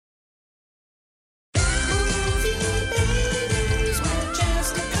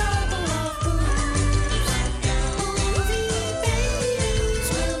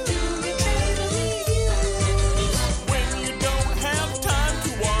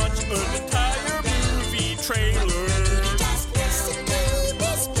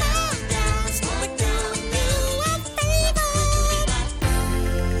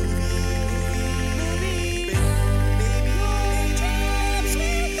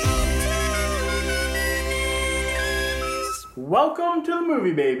Welcome to the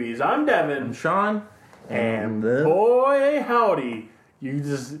Movie Babies. I'm Devin. I'm Sean. And boy, howdy. You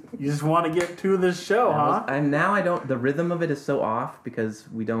just want to get to this show, huh? The rhythm of it is so off because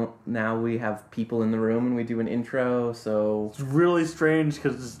we have people in the room and we do an intro, so... It's really strange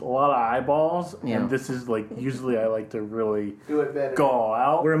because there's a lot of eyeballs, Yeah. and this is usually I like to really do it better. go all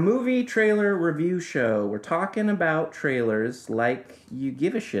out. We're a movie trailer review show. We're talking about trailers like you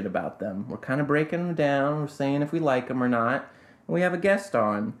give a shit about them. We're kind of breaking them down. We're saying if we like them or not. And we have a guest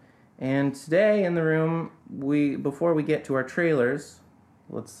on. And today in the room, before we get to our trailers...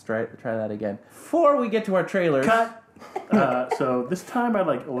 Let's try that again. Before we get to our trailers... Cut! So this time I'd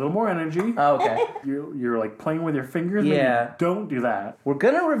like a little more energy. Oh, okay. You're like playing with your fingers. Yeah. Maybe don't do that. We're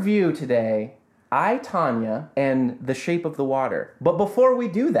going to review today I, Tonya, and The Shape of the Water. But before we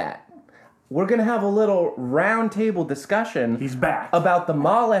do that, we're going to have a little round table discussion. He's back. About the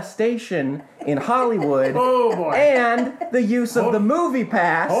molestation in Hollywood. Oh, boy. And the use of the movie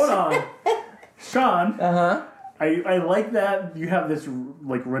pass. Hold on. Sean. Uh-huh. I like that you have this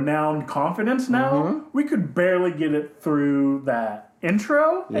renowned confidence now. Mm-hmm. We could barely get it through that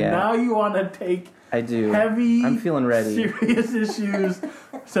intro, and now you want to take heavy, I'm feeling ready. serious issues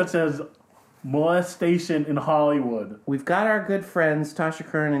such as molestation in Hollywood. We've got our good friends Tasha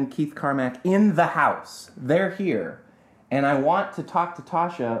Curran and Keith Carmack in the house. They're here. And I want to talk to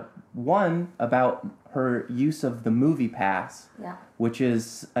Tasha, one, about her use of the Movie Pass, which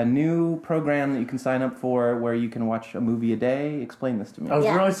is a new program that you can sign up for where you can watch a movie a day. Explain this to me. I was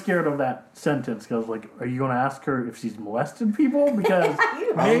really scared of that sentence because, are you going to ask her if she's molested people? Because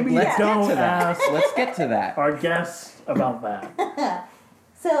maybe don't ask. Let's get to that. Our guests about that.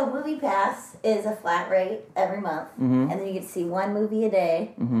 So, Movie Pass is a flat rate every month, and then you get to see one movie a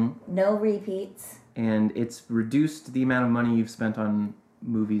day, no repeats. And it's reduced the amount of money you've spent on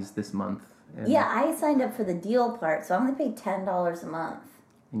movies this month. Yeah, I signed up for the deal part, so I only paid $10 a month.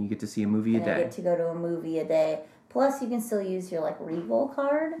 And you get to see a movie a day. And I get to go to a movie a day. Plus, you can still use your, Regal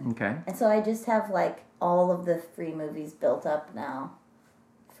card. Okay. And so I just have, all of the free movies built up now.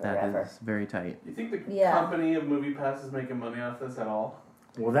 Forever. That is very tight. Do you think the company of Movie Pass is making money off this at all?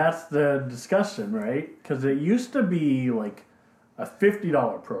 Well, that's the discussion, right? Because it used to be, a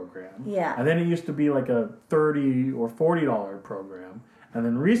 $50 program. Yeah. And then it used to be a $30 or $40 program. And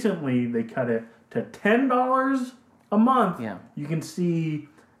then recently they cut it to $10 a month. Yeah. You can see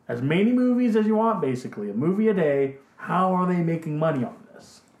as many movies as you want, basically. A movie a day. How are they making money on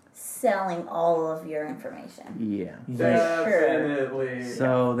this? Selling all of your information. Yeah. Definitely.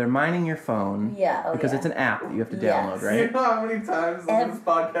 So they're mining your phone. Yeah. Oh, because it's an app that you have to download, right? You know how many times on this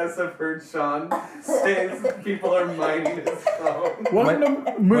podcast I've heard Sean say people are mining his phone? Welcome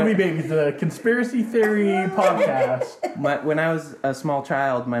to Movie Babies, the conspiracy theory podcast. When I was a small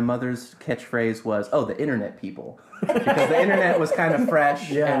child, my mother's catchphrase was, "Oh, the internet people." Because the internet was kind of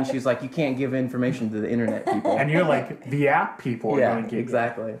fresh, and she's like, "You can't give information to the internet people." And you're like, the app people are going to give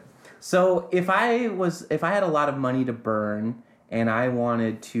exactly. So if I had a lot of money to burn and I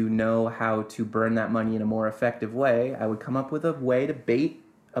wanted to know how to burn that money in a more effective way, I would come up with a way to bait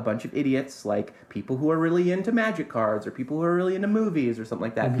a bunch of idiots, like people who are really into magic cards or people who are really into movies or something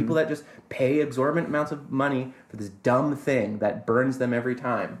like that. People that just pay exorbitant amounts of money for this dumb thing that burns them every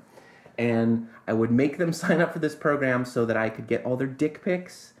time. And I would make them sign up for this program so that I could get all their dick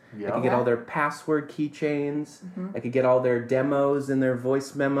pics. I could get all their password keychains. I could get all their demos and their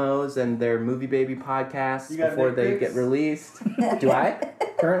voice memos and their Movie Baby podcasts before they get released. Do I?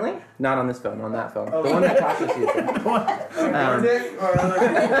 Currently? Not on this phone, on that phone. The one that Tasha's using.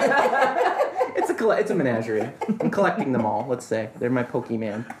 It's a menagerie. I'm collecting them all, let's say. They're my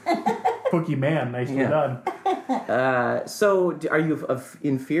Pokemon. Pokemon, nicely done. So, are you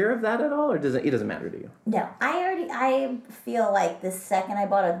in fear of that at all, or it doesn't matter to you? No, I feel like the second I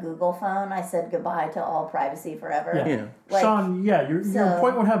bought a Google phone, I said goodbye to all privacy forever. Yeah. Sean, your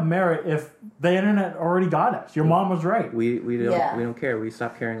point would have merit if the internet already got us. Your mom was right. We don't care. We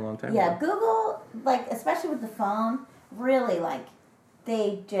stopped caring a long time ago. Yeah, Google, especially with the phone, really,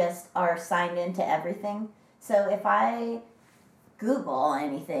 they just are signed into everything. So if I Google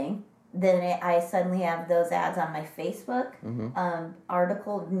anything, then I suddenly have those ads on my Facebook.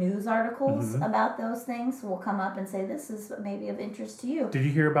 News articles about those things will come up and say, this is maybe of interest to you. Did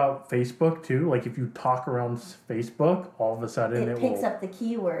you hear about Facebook, too? If you talk around Facebook, all of a sudden it picks up the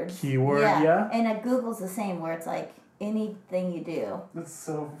keywords. Yeah. And Google's the same, where it's anything you do. That's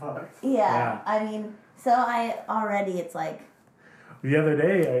so fucked. Yeah. I mean, so it's The other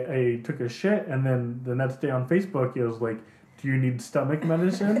day, I took a shit, and then the next day on Facebook, it was do you need stomach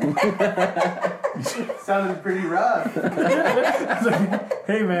medicine? Sounded pretty rough.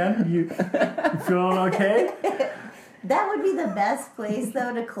 Hey man, you feeling okay? That would be the best place,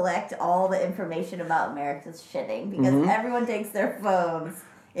 though, to collect all the information about America's shitting because everyone takes their phones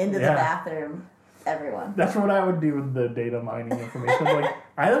into the bathroom. Everyone. That's what I would do with the data mining information. Like,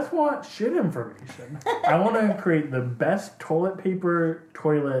 I just want shit information. I want to create the best toilet paper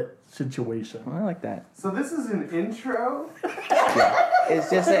toilet situation. I like that. So this is an intro? Yeah. It's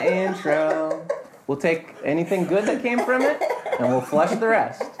just an intro. We'll take anything good that came from it, and we'll flush the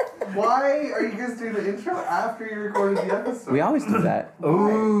rest. Why are you guys doing the intro after you recorded the episode? We always do that.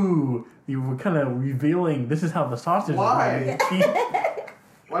 Ooh, you were kind of revealing this is how the sausage Why? is made.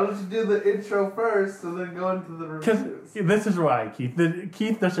 Why don't you do the intro first and then go into the Because reviews? this is why, Keith.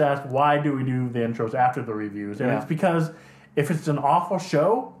 Keith just asked, why do we do the intros after the reviews? And it's because if it's an awful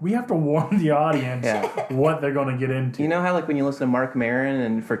show, we have to warn the audience what they're going to get into. You know how, like, when you listen to Mark Maron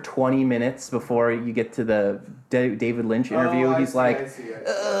and for 20 minutes before you get to the David Lynch interview, he's like,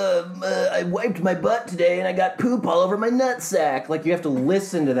 I wiped my butt today and I got poop all over my nutsack. Like, you have to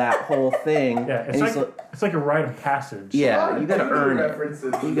listen to that whole thing. Yeah, and it's like a rite of passage. Yeah, you gotta earn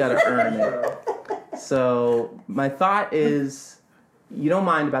it. You gotta earn it. So, my thought is, you don't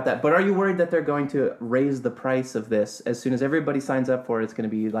mind about that, but are you worried that they're going to raise the price of this as soon as everybody signs up for it? It's going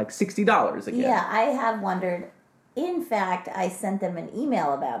to be like $60 again. Yeah, I have wondered. In fact, I sent them an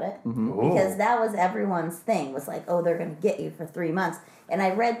email about it because that was everyone's thing. Was like, oh, they're going to get you for 3 months, and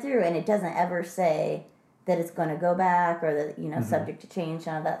I read through, and it doesn't ever say that it's going to go back or that subject to change.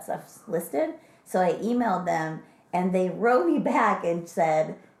 None of that stuff's listed. So I emailed them, and they wrote me back and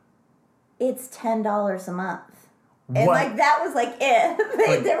said, it's $10 a month. And, What? that was,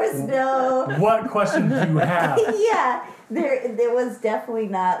 it. There was no... What questions do you have? Yeah. There was definitely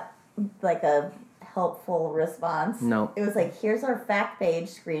not, a helpful response. No. It was here's our fact page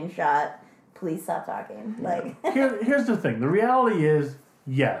screenshot. Please stop talking. Here's the thing. The reality is,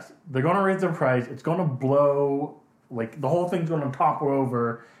 yes, they're going to raise their price. It's going to blow... the whole thing's going to topple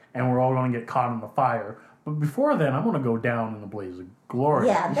over, and we're all going to get caught in the fire. But before then, I'm going to go down in a blaze of glory.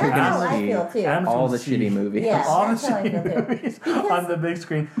 Yeah, that's how I feel, too. All the shitty movies. Yeah, all the that's how I feel, shitty too. movies Because on the big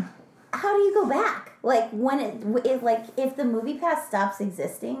screen. how do you go back? If the movie pass stops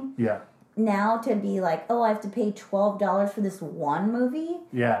existing, Yeah. now to be oh, I have to pay $12 for this one movie?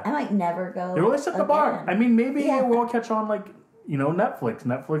 Yeah. I might never go. They really set the bar. again. I mean, maybe Yeah. we'll catch on Netflix.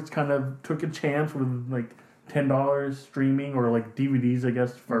 Netflix kind of took a chance with $10 streaming or DVDs, I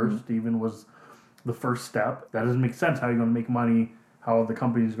guess, first even was the first step. That doesn't make sense. How are you going to make money? How the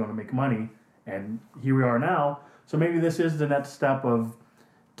company is going to make money? And here we are now. So maybe this is the next step of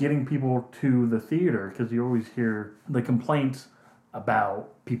getting people to the theater, because you always hear the complaints about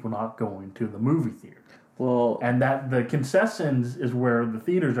people not going to the movie theater. Well, And that the concessions is where the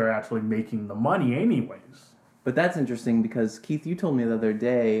theaters are actually making the money anyways. but that's interesting because, Keith, you told me the other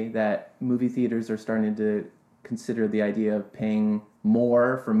day that movie theaters are starting to consider the idea of paying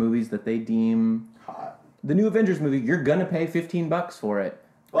more for movies that they deem Hot. the new Avengers movie. You're gonna pay $15 for it,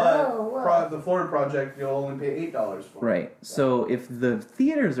 But whoa. the Florida Project, you'll only pay $8 for. right? So if the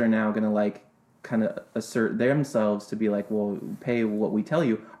theaters are now gonna kind of assert themselves to be well, pay what we tell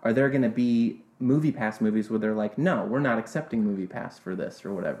you, are there gonna be movie pass movies where they're no, we're not accepting movie pass for this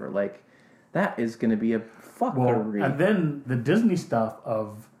or whatever? That is gonna be a fuckery. And then the Disney stuff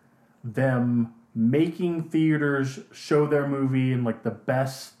of them making theaters show their movie in the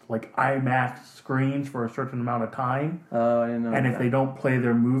best IMAX screens for a certain amount of time. Oh, I didn't know. And if that. they don't play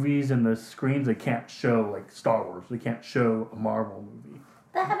their movies in the screens, they can't show Star Wars. They can't show a Marvel movie.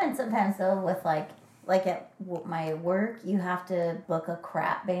 That happens sometimes though with at my work, you have to book a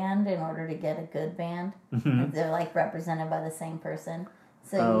crap band in order to get a good band. They're represented by the same person.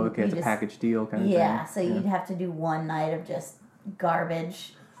 So okay, it's a package deal kind of thing. Yeah, so you'd have to do one night of just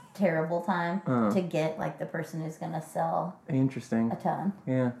garbage, terrible time to get the person who's gonna sell Interesting. a ton.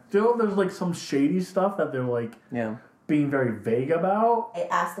 Yeah. Still, there's some shady stuff that they're Yeah. being very vague about. I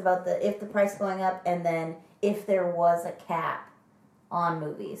asked about if the price going up, and then if there was a cap on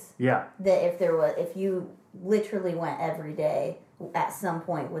movies. Yeah. That if you literally went every day, at some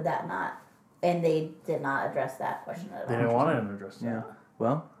point would that not? And they did not address that question at all. They didn't want to address that. Yeah.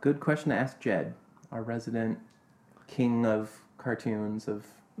 Well, good question to ask Jed, our resident king of cartoons of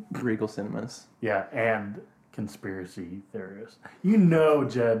Regal Cinemas. Yeah, and conspiracy theorist.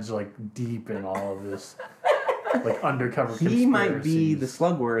 Jed's deep in all of this, undercover conspiracy. He might be the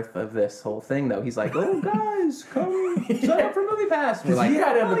Slugworth of this whole thing, though. He's oh, guys, come sign up for Movie Pass. We're He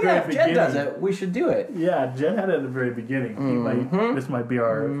had it at the very if Jed does beginning. it, we should do it. Yeah, Jed had it at the very beginning. This might be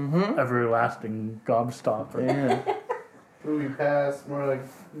our everlasting gobstopper. Yeah. Movie pass, more like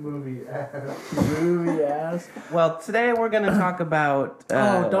movie ass. Movie ass. Well, today we're going to talk about...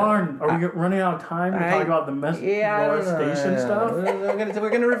 Oh, darn. Are we running out of time to talk about the molestation stuff? We're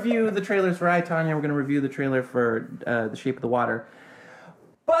going to review the trailers for I, Tonya. We're going to review the trailer for The Shape of the Water.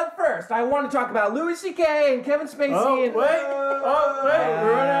 But first, I want to talk about Louis C.K. and Kevin Spacey. Oh, and... wait.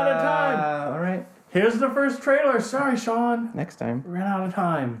 We're running out of time. All right. Here's the first trailer. Sorry, Sean. Next time. We ran out of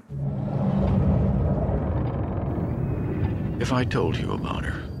time. If I told you about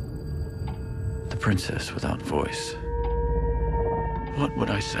her, the princess without voice, what would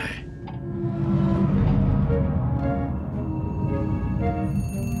I say?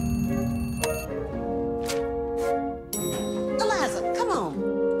 Eliza, come on.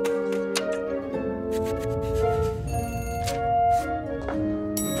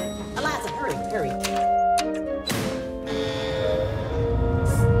 Eliza, hurry.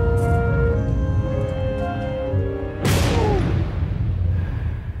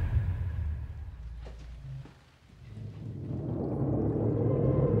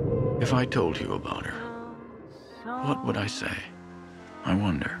 If I told you about her, what would I say? I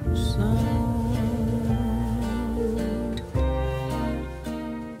wonder.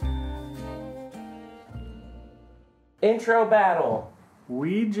 Intro battle.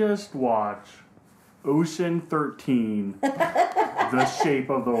 We just watched Ocean 13, The Shape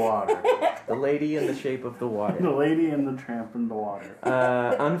of the Water. The Lady in the Shape of the The Water. Lady and the Tramp in the Water.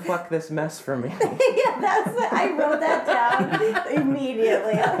 Unfuck this mess for me. I wrote that down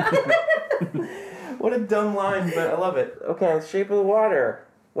immediately. What a dumb line, but I love it. Okay, Shape of the Water.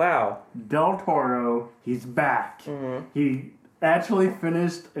 Wow. Del Toro, he's back. Mm-hmm. He actually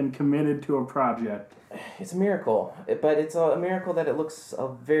finished and committed to a project. It's a miracle, but it's a miracle that it looks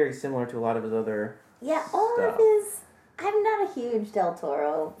very similar to a lot of his other... Yeah, all Stuff. of his... I'm not a huge Del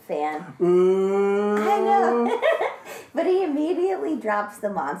Toro fan. Ooh. I know. But he immediately drops the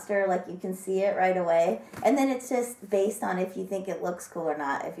monster, like you can see it right away. And then it's just based on if you think it looks cool or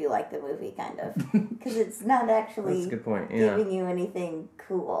not, if you like the movie, kind of. Because it's not actually That's a good point, yeah. giving you anything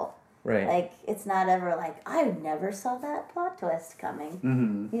cool. Right. Like, it's not ever like, I never saw that plot twist coming.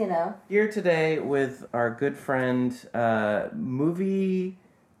 Mm-hmm. You know? Here today with our good friend, movie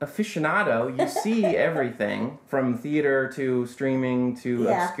aficionado. You see everything from theater to streaming to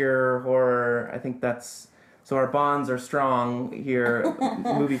Yeah. obscure horror. I think that's... So our bonds are strong here,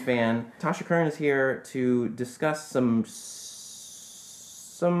 movie fan. Tasha Kern is here to discuss some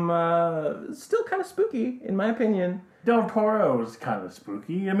still kind of spooky, in my opinion. Del Toro is kind of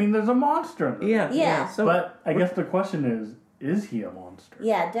spooky. I mean, there's a monster in there. Yeah. So, But I guess the question is he a monster?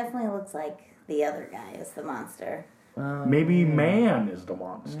 Yeah, it definitely looks like the other guy is the monster. Maybe man is the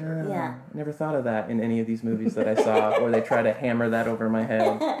monster. Yeah. I never thought of that in any of these movies that I saw, or they try to hammer that over my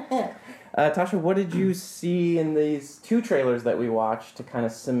head. Tasha, what did you see in these two trailers that we watched to kind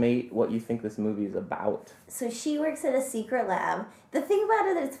of summate what you think this movie is about? So she works at a secret lab. The thing about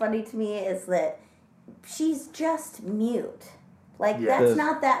it that's funny to me is that she's just mute. Like, Yeah. that's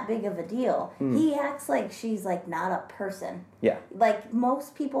not that big of a deal. He acts like she's, like, not a person. Yeah. Like,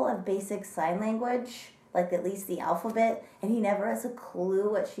 most people have basic sign language, like at least the alphabet, and he never has a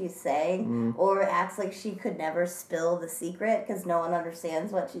clue what she's saying, or acts like she could never spill the secret because no one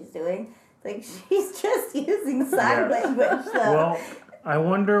understands what she's doing. Like, she's just using sign language, so... Well, I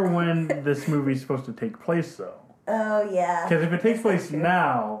wonder when this movie's supposed to take place, though. Oh, yeah. Because if it takes place true.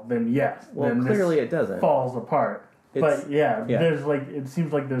 now, then yes. Well, then clearly this it doesn't. falls apart. It's- But yeah, yeah. there's like, it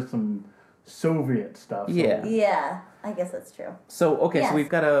seems like there's some Soviet stuff. So Yeah. Yeah, I guess that's true. So, okay, Yes. so we've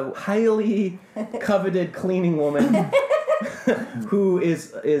got a highly coveted cleaning woman who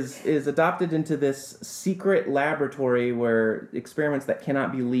is adopted into this secret laboratory where experiments that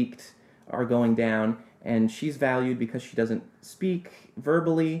cannot be leaked are going down, and she's valued because she doesn't speak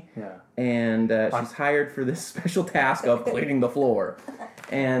verbally, Yeah. and she's hired for this special task of cleaning the floor.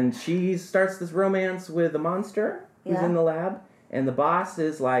 And she starts this romance with a monster who's Yeah. in the lab, and the boss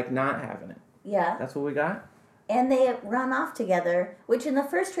is like not having it. Yeah. That's what we got? And they run off together, which in the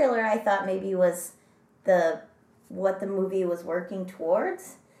first trailer I thought maybe was what the movie was working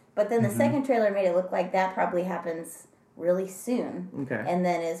towards. But then the second trailer made it look like that probably happens really soon. Okay. And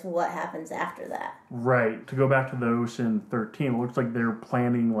then is what happens after that. Right. To go back to the Ocean 13, it looks like they're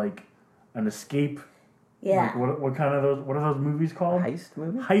planning like an escape. Yeah. Like, what kind of what are those movies called? Heist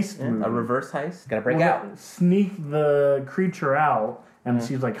movie? Heist Yeah, movie. a reverse heist. Gotta break Well, out. Sneak the creature out, and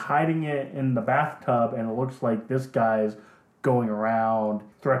she's like hiding it in the bathtub, and it looks like this guy's going around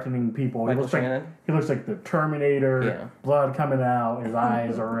threatening people. Michael He Shannon? looks like the Terminator. Yeah. Blood coming out. His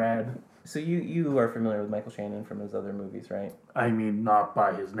eyes are red. So you are familiar with Michael Shannon from his other movies, right? I mean, not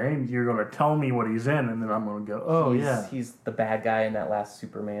by his name. You're going to tell me what he's in, and then I'm going to go, oh, yeah. He's the bad guy in that last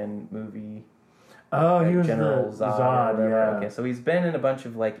Superman movie. Oh, he was General the Zod. Zod, or yeah. Okay, so he's been in a bunch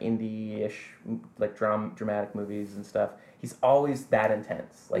of like indie-ish, like dramatic movies and stuff. He's always that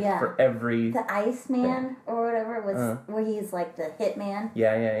intense, like Yeah. for every. The Iceman or whatever was where he's like the hitman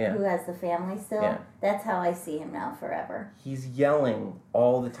Yeah. who has the family still. Yeah. That's how I see him now forever. He's yelling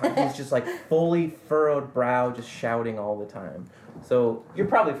all the time. He's just like fully furrowed brow, just shouting all the time. So you're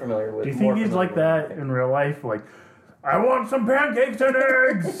probably familiar with. Do you think he's like that in real life? Like, I want some pancakes and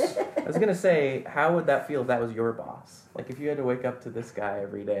eggs! I was gonna say, how would that feel if that was your boss? Like, if you had to wake up to this guy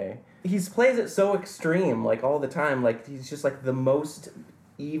every day. He plays it so extreme, like, all the time. Like, he's just, like, the most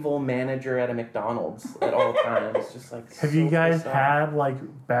evil manager at a McDonald's at all times. Just, like, Have so you guys pissed off. had, like,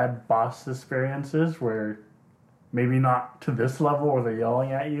 bad boss experiences where maybe not to this level where they're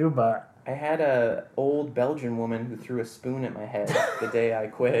yelling at you, but... I had a old Belgian woman who threw a spoon at my head the day I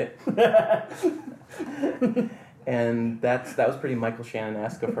quit. And that was pretty Michael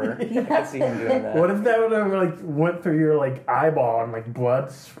Shannon-esque of her. I could see him doing that. What if that would have, like, went through your, like, eyeball and, like,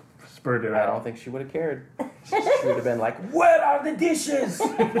 blood spurted I out? don't think she would have cared. She would have been like, "Where are the dishes?"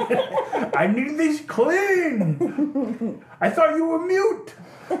 I need these clean! I thought you were mute!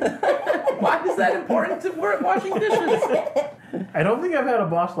 Why is that important to washing dishes? I don't think I've had a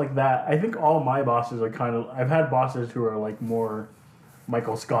boss like that. I think all my bosses are kind of... I've had bosses who are, like, more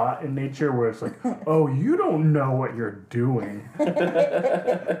Michael Scott in nature, where it's like, oh, you don't know what you're doing.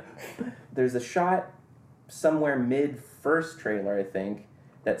 There's a shot somewhere mid-first trailer, I think,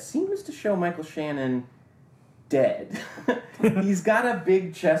 that seems to show Michael Shannon dead. He's got a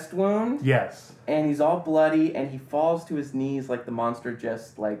big chest wound, Yes. and he's all bloody, and he falls to his knees like the monster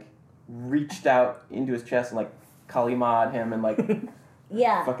just, like, reached out into his chest and, like, Kalima him and, like,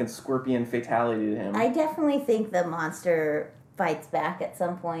 Yeah. fucking scorpion fatality to him. I definitely think the monster fights back at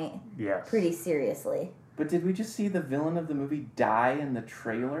some point Yes. pretty seriously. But did we just see the villain of the movie die in the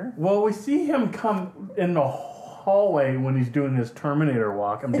trailer? Well, we see him come in the hallway when he's doing his Terminator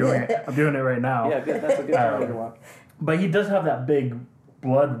walk. I'm doing it. I'm doing it right now. Yeah, good, that's a good Terminator walk. But he does have that big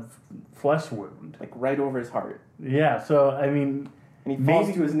blood flesh wound. Like, right over his heart. Yeah. So I mean, And he falls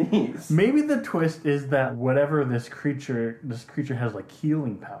Maybe- to his knees. maybe the twist is that whatever this creature has like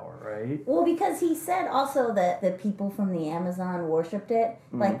healing power, right? Well, because he said also that the people from the Amazon worshipped it,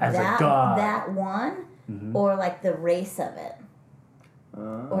 like As a that god. that one, or like the race of it,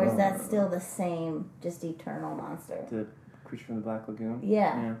 or is that still the same, just eternal monster? The creature from the Black Lagoon?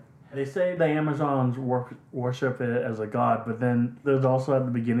 Yeah. They say the Amazons worship it as a god, but then there's also at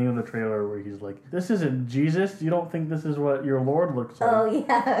the beginning of the trailer where he's like, "This isn't Jesus. You don't think this is what your Lord looks like?" Oh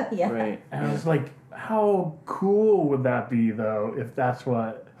yeah, yeah. Right. And I was like, how cool would that be, though, if that's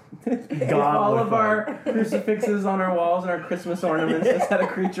what God All looked of like? our crucifixes on our walls and our Christmas ornaments just had a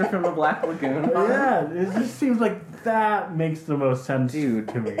creature from the Black Lagoon. Yeah, it just seems like that makes the most sense Dude,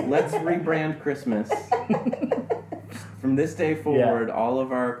 to me. let's rebrand Christmas. From this day forward, all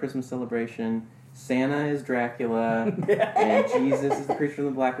of our Christmas celebration, Santa is Dracula, and Jesus is the creature from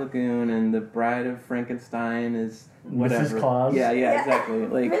the Black Lagoon, and the Bride of Frankenstein is whatever. Mrs. Claus. Yeah, exactly.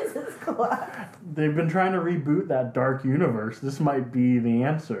 Like, Mrs. Claus. They've been trying to reboot that dark universe. This might be the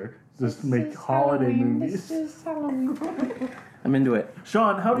answer. Just make holiday movies. I'm into it.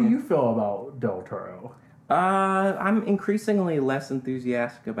 Sean, how do you feel about Del Toro? I'm increasingly less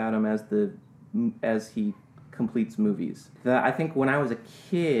enthusiastic about him as he completes movies. I think when I was a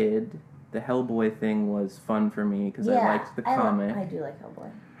kid, the Hellboy thing was fun for me because I liked the comic. I do like Hellboy.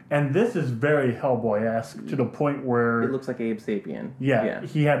 And this is very Hellboy-esque to the point where It looks like Abe Sapien.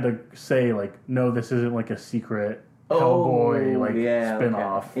 he had to say like, no, this isn't like a secret Hellboy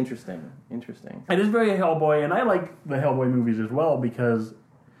spin-off. Okay. Interesting. It is very Hellboy, and I like the Hellboy movies as well because,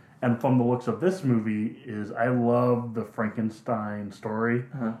 and from the looks of this movie, is I love the Frankenstein story.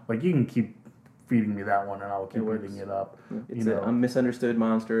 Uh-huh. Like, you can keep feeding me that one, and I'll keep works. eating it up. It's a misunderstood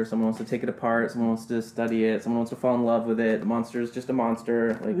monster. Someone wants to take it apart. Someone wants to study it. Someone wants to fall in love with it. The monster is just a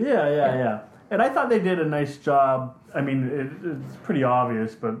monster. Like, Yeah. And I thought they did a nice job. I mean, it's pretty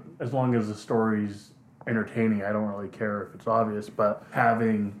obvious, but as long as the story's entertaining, I don't really care if it's obvious. But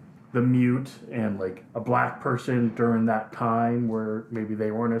having the mute and like a black person during that time where maybe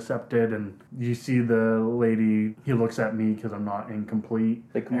they weren't accepted, and you see the lady, he looks at me because I'm not incomplete.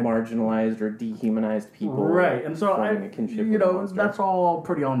 like marginalized or dehumanized people. Right, and so forming a kinship you with the know, monster. that's all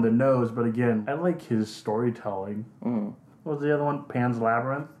pretty on the nose. But again, I like his storytelling. Mm. What was the other one? Pan's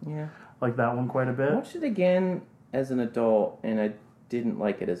Labyrinth. Yeah. Like that one quite a I bit. watched it again as an adult, and I didn't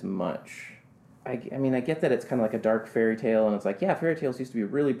like it as much. I mean, I get that it's kind of like a dark fairy tale, and it's like, yeah, fairy tales used to be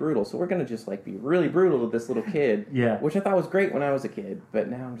really brutal, so we're going to just, like, be really brutal with this little kid. Yeah. Which I thought was great when I was a kid, but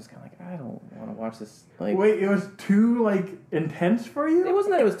now I'm just kind of like, I don't want to watch this. Like, Wait, it was too, like, intense for you? it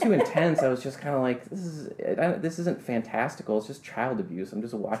wasn't that it was too intense. I was just kind of like, this isn't fantastical. It's just child abuse. I'm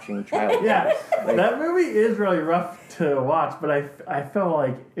just watching child Yeah, abuse. Like, that movie is really rough to watch, but I felt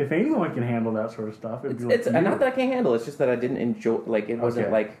like if anyone can handle that sort of stuff, it'd be like it's not that I can't handle. It's just that I didn't enjoy. Like, it wasn't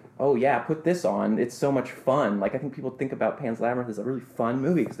Okay. like, oh yeah, put this on. It's so much fun. Like, I think people think about Pan's Labyrinth as a really fun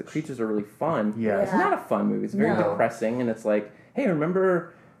movie because the creatures are really fun. Yeah. It's not a fun movie. It's very No. depressing, and it's like, hey,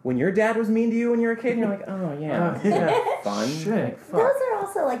 remember when your dad was mean to you when you were a kid? And you're like, oh yeah, Yeah. fun. Shit. Like, fuck. Those are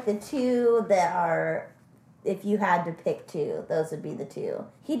also like the two that are, if you had to pick two, those would be the two.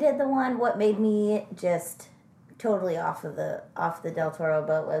 He did the one, what made me just totally off the Del Toro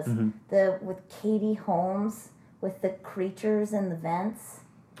boat was the with Katie Holmes with the creatures in the vents.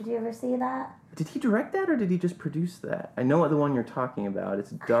 Did you ever see that? Did he direct that or did he just produce that? I know the one you're talking about.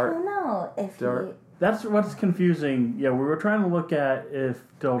 It's I dark. don't know if dark. That's what's confusing. Yeah, we were trying to look at if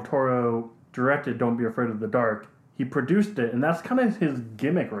Del Toro directed Don't Be Afraid of the Dark. He produced it, and that's kind of his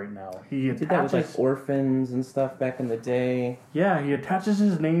gimmick right now. He Did that with like attaches, orphans and stuff back in the day. yeah, he attaches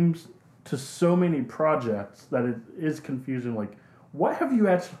his names to so many projects that it is confusing. Like, what have you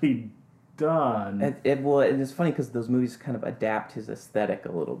actually done? It's funny because those movies kind of adapt his aesthetic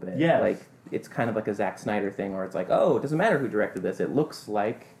a little bit. Yes. Like, it's kind of like a Zack Snyder thing where it's like, oh, it doesn't matter who directed this. It looks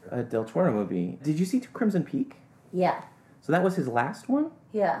like a Del Toro movie. Did you see Crimson Peak? Yeah, So that was his last one?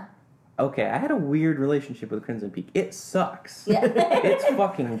 yeah, Okay, I had a weird relationship with Crimson Peak. It sucks. yeah. It's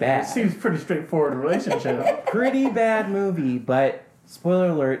fucking bad. It seems pretty straightforward relationship. Pretty bad movie, but spoiler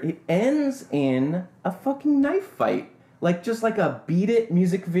alert, it ends in a fucking knife fight. Like, just like a Beat It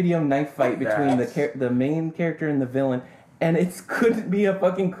music video knife fight between the main character and the villain. And it couldn't be a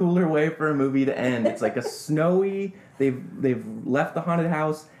fucking cooler way for a movie to end. It's like a snowy, they've left the haunted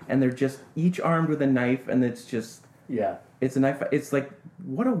house, and they're just each armed with a knife, and it's just, Yeah. it's a knife fight. It's like,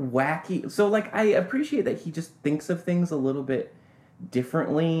 what a wacky... So, like, I appreciate that he just thinks of things a little bit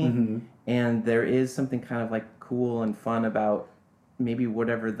differently, and there is something kind of, like, cool and fun about maybe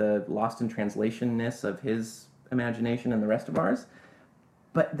whatever the lost in translation-ness of his imagination and the rest of ours.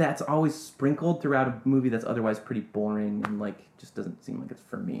 But that's always sprinkled throughout a movie that's otherwise pretty boring and, like, just doesn't seem like it's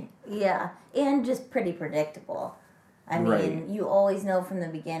for me. Yeah, and just pretty predictable. I mean, Right. you always know from the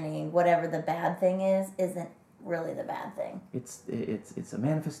beginning whatever the bad thing is isn't really the bad thing. It's a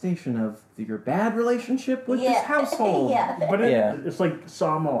manifestation of your bad relationship with this household. Yeah. But it's like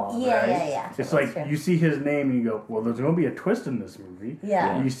Saw-Malone, Yeah, right? yeah. It's That's like true. you see his name and you go, well, there's going to be a twist in this movie.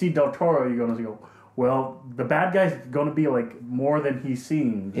 Yeah. And you see Del Toro, you're going to go, well, the bad guy's going to be like more than he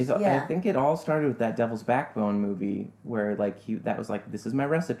seems. Yeah. I think it all started with that Devil's Backbone movie where like that was like, this is my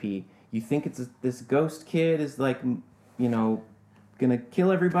recipe. You think it's this ghost kid is like, you know, gonna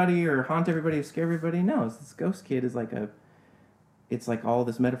kill everybody or haunt everybody or scare everybody. No, this ghost kid is like it's like all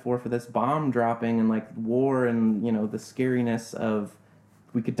this metaphor for this bomb dropping and like war and, you know, the scariness of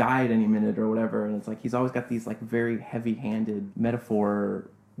we could die at any minute or whatever. And it's like he's always got these like very heavy-handed metaphor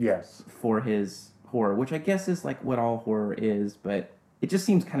Yes. for his horror, which I guess is like what all horror is, but it just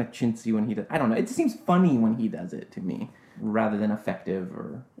seems kind of chintzy when he does. I don't know. It just seems funny when he does it to me, rather than effective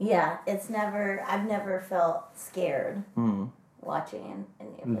or. Yeah, I've never felt scared watching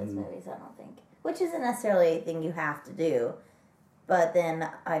any of his movies, I don't think. Which isn't necessarily a thing you have to do, but then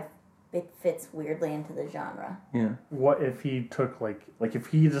it fits weirdly into the genre. Yeah. What if he took like if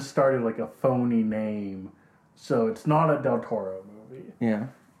he just started like a phony name, so it's not a Del Toro movie. Yeah.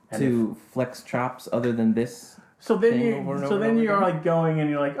 And To flex chops other than this. So then Thing over and over and over you're again? like going and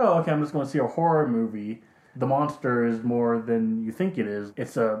you're like, oh, okay, I'm just going to see a horror movie. The monster is more than you think it is.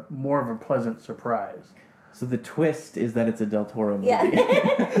 It's a more of a pleasant surprise. So the twist is that it's a Del Toro movie. Yeah.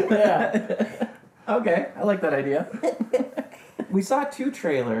 Yeah. Okay, I like that idea. We saw 2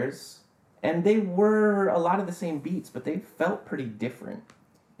 trailers, and they were a lot of the same beats, but they felt pretty different.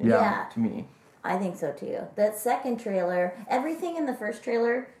 Yeah. To me. I think so too. That second trailer, everything in the first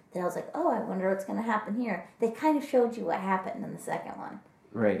trailer that I was like, oh, I wonder what's going to happen here. They kind of showed you what happened in the second one.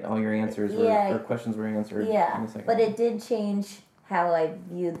 Right, all your answers were, Yeah. or questions were answered in Yeah, the second but one. it did change how I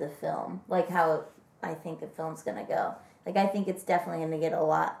viewed the film, like how I think a film's going to go. Like, I think it's definitely going to get a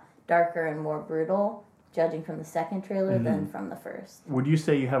lot darker and more brutal, judging from the second trailer than from the first. Would you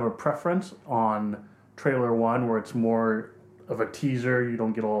say you have a preference on trailer 1 where it's more of a teaser, you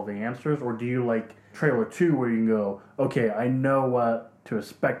don't get all the answers, or do you like trailer 2 where you can go, okay, I know what to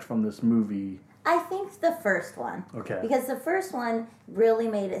expect from this movie? I think the first one. Okay. Because the first one really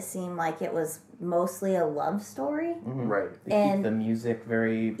made it seem like it was mostly a love story. Right. They keep the music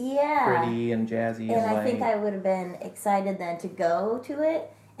very pretty and jazzy. And I light. think I would have been excited then to go to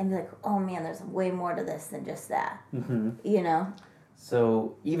it and be like, oh man, there's way more to this than just that. Mm-hmm. You know?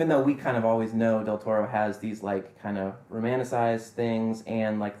 So even though we kind of always know Del Toro has these like kind of romanticized things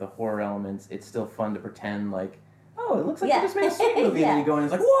and like the horror elements, it's still fun to pretend like, oh, it looks like they just made a sweet movie. Yeah. And you go in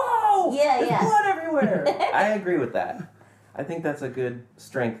and it's like, whoa! Yeah, there's yeah. blood everywhere! I agree with that. I think that's a good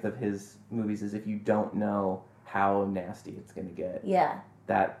strength of his movies is if you don't know how nasty it's going to get. Yeah.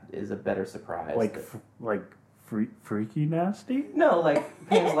 That is a better surprise. Freaky nasty? No, like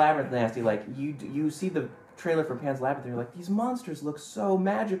Pan's Labyrinth nasty. Like you see the trailer for Pan's Labyrinth, and you're like, these monsters look so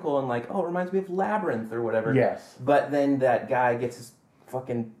magical and like, oh, it reminds me of Labyrinth or whatever. Yes. But then that guy gets his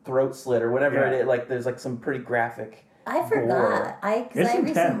fucking throat slit or whatever Yeah. it is. Like there's like some pretty graphic. I forgot. Because It's I intense,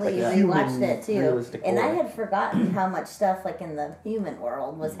 recently like rewatched human, it too, realistic and I horror. had forgotten how much stuff like in the human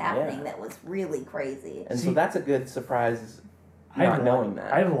world was happening that was really crazy. And See- so that's a good surprise. Not knowing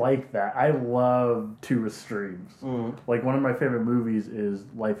that. I like that. I love two extremes. Mm. Like one of my favorite movies is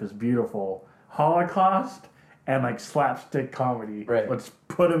Life is Beautiful, Holocaust, and like slapstick comedy. Right. Let's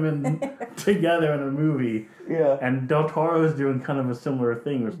put them in together in a movie. Yeah. And Del Toro is doing kind of a similar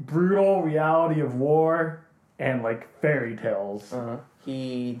thing with brutal reality of war and like fairy tales. Uh-huh.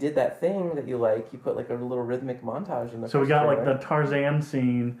 He did that thing that you like. He put like a little rhythmic montage in the. So we first got like trailer. the Tarzan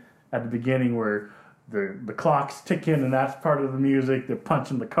scene at the beginning where the clock's ticking and that's part of the music. They're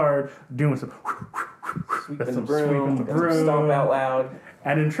punching the card, doing some sweeping the some broom, sweeping the got some broom. stomp out loud.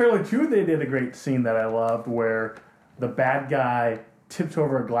 And in trailer 2, they did a great scene that I loved where the bad guy tips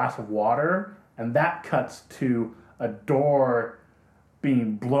over a glass of water, and that cuts to a door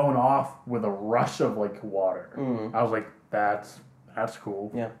being blown off with a rush of like water. I was like, that's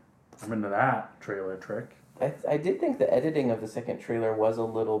cool. Yeah. I'm into that trailer trick. I did think the editing of the second trailer was a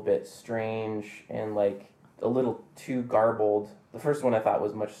little bit strange and like a little too garbled. The first one I thought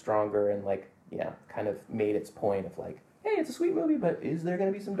was much stronger and like kind of made its point of like, hey, it's a sweet movie, but is there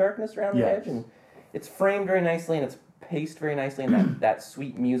going to be some darkness around the Yes. edge? And it's framed very nicely and it's paced very nicely, and that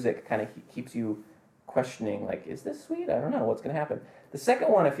sweet music kind of keeps you questioning like, is this sweet? I don't know what's going to happen. The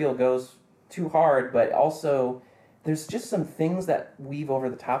second one I feel goes too hard, but also there's just some things that weave over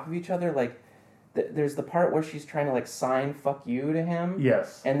the top of each other, like. There's the part where she's trying to like sign "fuck you" to him,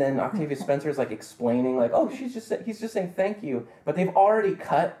 Yes. and then Octavia Spencer is like explaining like, oh, he's just saying thank you, but they've already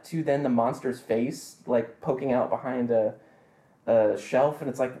cut to then the monster's face like poking out behind a shelf, and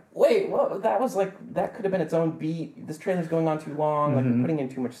it's like, wait, well, that could have been its own beat. This trailer's going on too long. Like, they're putting in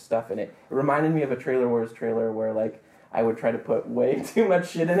too much stuff in it. It reminded me of a Trailer Wars trailer where like I would try to put way too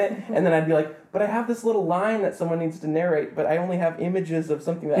much shit in it, and then I'd be like, but I have this little line that someone needs to narrate, but I only have images of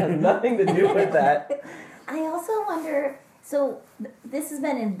something that has nothing to do with that. I also wonder, so this has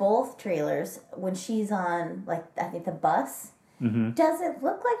been in both trailers, when she's on, like, I think the bus, does it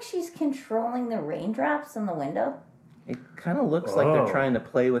look like she's controlling the raindrops in the window? It kind of looks like they're trying to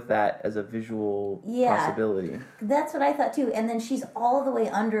play with that as a visual possibility. That's what I thought too, and then she's all the way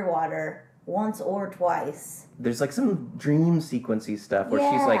underwater once or twice. There's like some dream sequency stuff where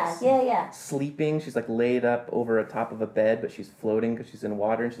she's like sleeping. She's like laid up over a top of a bed, but she's floating because she's in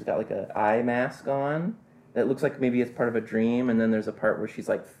water, and she's got like an eye mask on. That looks like maybe it's part of a dream, and then there's a part where she's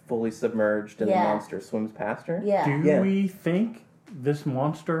like fully submerged and the monster swims past her. Do we think this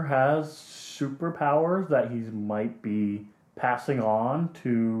monster has superpowers that he might be passing on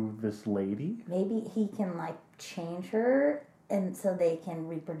to this lady? Maybe he can like change her, and so they can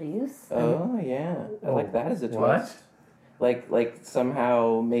reproduce. Oh yeah, I like that as a What? twist. Like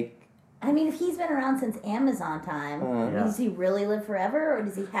somehow make. I mean, if he's been around since Amazon time, does he really live forever, or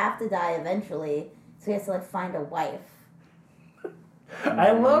does he have to die eventually? So he has to like find a wife.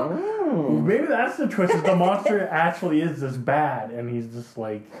 I love. Maybe that's the twist. Is the monster actually is this bad, and he's just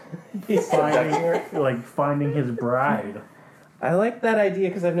like finding his bride. I like that idea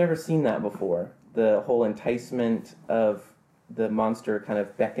because I've never seen that before. The whole enticement of the monster kind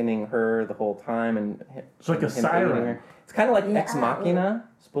of beckoning her the whole time, and It's like a him siren. aiding her. It's kind of like Ex Yeah. Machina.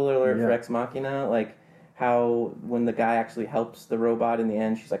 Spoiler alert for Yeah. Ex Machina. Like how when the guy actually helps the robot in the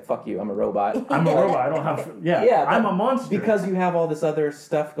end, she's like, "Fuck you, I'm a robot." I'm a robot. I don't have. Yeah, I'm but a monster. Because you have all this other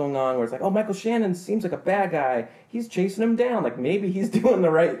stuff going on where it's like, oh, Michael Shannon seems like a bad guy. He's chasing him down. Like, maybe he's doing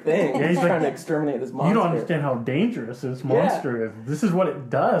the right thing. Yeah, he's he's trying like, to exterminate this monster. you don't understand how dangerous this monster is. This is what it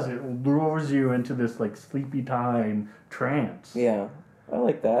does. It lures you into this like sleepy time trance. Yeah, I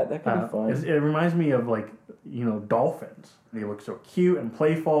like that. That could be fun. It reminds me of like dolphins. They look so cute and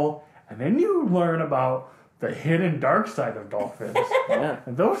playful, and then you learn about the hidden dark side of dolphins. Yeah.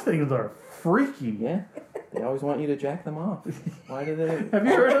 And those things are freaky. Yeah. They always want you to jack them off. Why do they? Have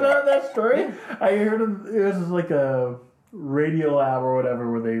you heard of that story? I heard of it was like a Radio Lab or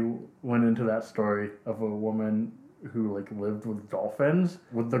whatever where they went into that story of a woman who like lived with dolphins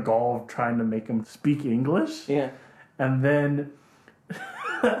with the goal of trying to make them speak English. Yeah. And then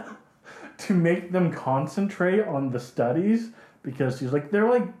to make them concentrate on the studies because she's like they're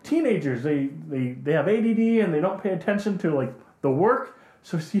like teenagers. They have ADD and they don't pay attention to like the work.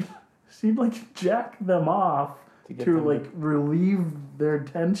 So she'd like jack them off to like relieve their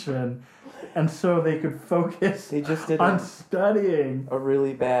tension, and so they could focus They just did on studying. a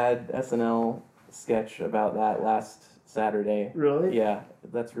really bad SNL sketch about that last Saturday. Really? Yeah,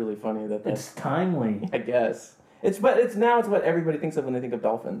 that's really funny. That's It's timely. I guess it's what everybody thinks of when they think of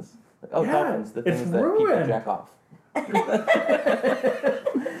dolphins. Like, oh, Yeah, dolphins, the it's things that people ruined. jack off.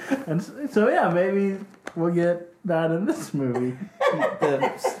 And so yeah, maybe we'll get that in this movie.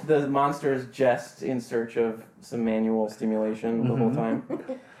 The monsters just in search of some manual stimulation the whole time.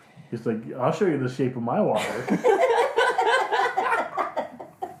 He's like, I'll show you the shape of my water.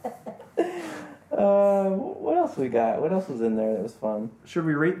 What else we got? What else was in there that was fun? Should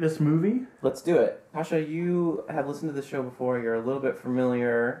we rate this movie? Let's do it. Tasha, you have listened to the show before. You're a little bit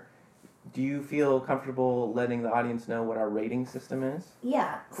familiar. Do you feel comfortable letting the audience know what our rating system is?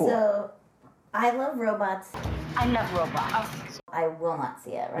 Yeah. Cool. So, I love robots. I love robots. I will not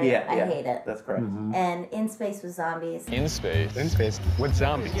see it, right? Yeah, I yeah. hate it. That's correct. And In Space with Zombies. In space. In space. With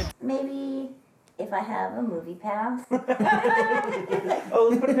zombies. Maybe if I have a movie pass. Oh,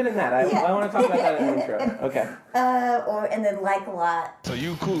 let's put a pin in that. I want to talk about that in the intro. Okay. And then Like a Lot So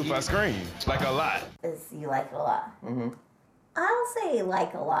you cool if I scream? Like a lot. is you like it a lot. Mm-hmm. I'll say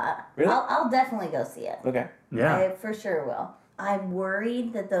Like a Lot. Really? I'll definitely go see it. Okay. Yeah. I for sure will. I'm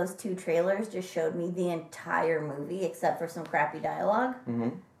worried that those 2 trailers just showed me the entire movie except for some crappy dialogue. Mm-hmm.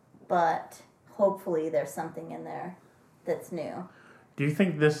 But hopefully there's something in there that's new. Do you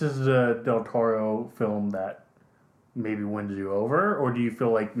think this is a Del Toro film that maybe wins you over? Or do you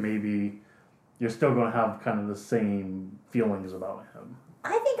feel like maybe you're still going to have kind of the same feelings about him?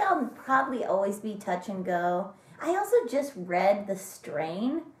 I think I'll probably always be touch and go. I also just read The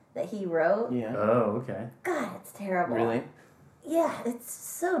Strain that he wrote. Yeah. Oh, okay. God, it's terrible. Really? Yeah, it's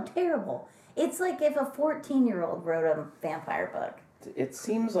so terrible. It's like if a 14-year-old wrote a vampire book. It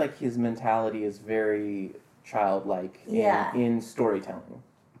seems like his mentality is very childlike Yeah. in storytelling.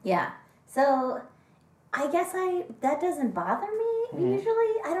 Yeah. So I guess that doesn't bother me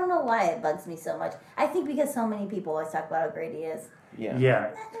usually. I don't know why it bugs me so much. I think because so many people always talk about how great he is. Yeah.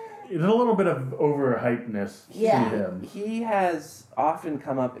 Yeah. There's a little bit of overhypeness Yeah. to him. He has often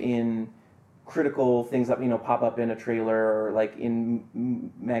come up in critical things that pop up in a trailer or like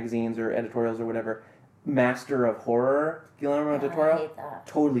in magazines or editorials or whatever. Master of Horror, Guillermo del I Toro. hate that.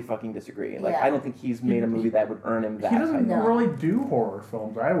 Totally fucking disagree. Like Yeah. I don't think he's made a movie that would earn him that. He doesn't title. No. really do horror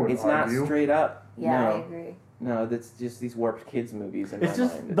films, I would It's not argue. straight up. Yeah, no. I agree. No, that's just these warped kids movies in It's my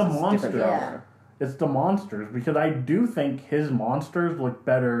just mind. the just a different monster. genre. It's the monsters, because I do think his monsters look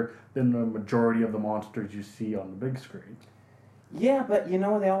better than the majority of the monsters you see on the big screen. Yeah, but they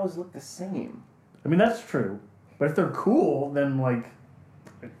always look the same. I mean, that's true. But if they're cool, then,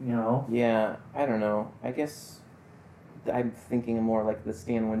 Yeah, I don't know. I guess I'm thinking of more like the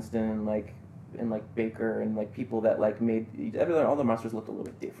Stan Winston and Baker and people that made all the monsters looked a little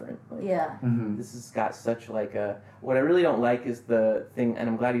bit different. Like, Yeah. This has got such what I really don't like is the thing, and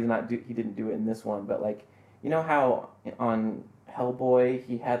I'm glad he didn't do it in this one. But how on Hellboy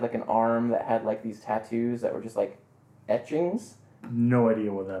he had an arm that had these tattoos that were just etchings. No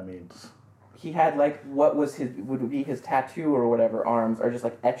idea what that means. He had what would be his tattoo or whatever arms are just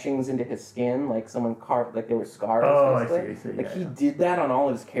etchings into his skin, someone carved they were scars. Oh, I basically. see. He Yeah. did that on all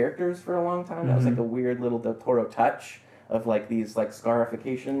of his characters for a long time. That was a weird little Del Toro touch of these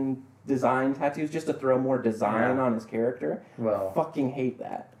scarification design tattoos just to throw more design Yeah. on his character. Well, Fucking hate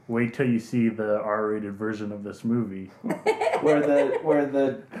that. wait till you see the R-rated version of this movie. Where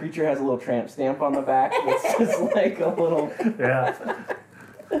the creature has a little tramp stamp on the back. It's just a little. Yeah.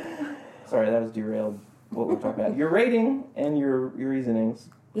 Sorry, that was derailed. What we're talking about. Your rating and your reasonings.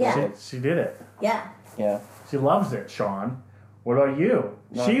 Yeah. She did it. Yeah. Yeah. She loves it, Sean. What about you?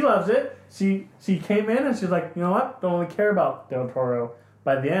 No. She loves it. She came in and she's like, you know what? Don't really care about Del Toro.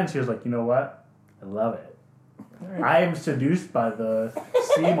 By the end, she was like, you know what? I love it. I am seduced by the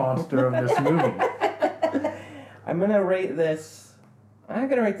sea monster of this movie. I'm gonna rate this. I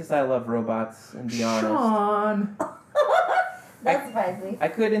Love Robots and be honest. Sean. That surprised me. I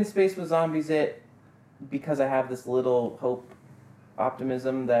could In Space with Zombies it because I have this little hope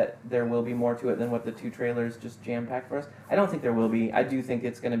optimism that there will be more to it than what the 2 trailers just jam-packed for us. I don't think there will be. I do think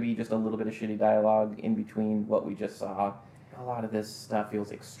it's going to be just a little bit of shitty dialogue in between what we just saw. A lot of this stuff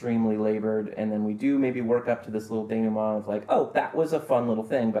feels extremely labored, and then we do maybe work up to this little denouement of like, oh, that was a fun little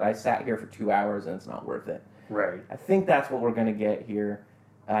thing, but I sat here for 2 hours and it's not worth it. Right. I think that's what we're going to get here.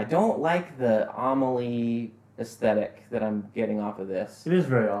 I don't like the Amelie aesthetic that I'm getting off of this. It is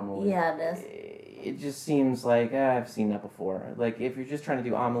very Amelie. Yeah, it is. It just seems like, I've seen that before. Like, if you're just trying to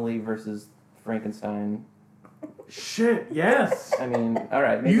do Amelie versus Frankenstein, Shit, yes. I mean, all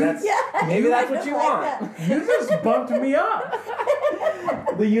right, maybe You- that's Yeah, maybe that's what just you like want. that. You just bumped me up.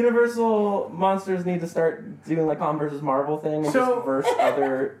 The Universal monsters need to start doing like Con versus Marvel thing and So- just verse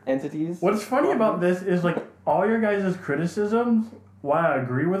other entities. What's funny about this is like all your guys' criticisms, why I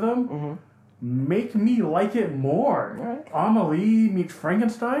agree with them, Mhm. make me like it more. Alright. Amelie meets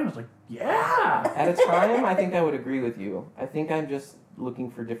Frankenstein. It's like, yeah. At a time, I think I would agree with you. I think I'm just looking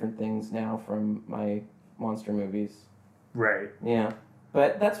for different things now from my monster movies. Right. Yeah.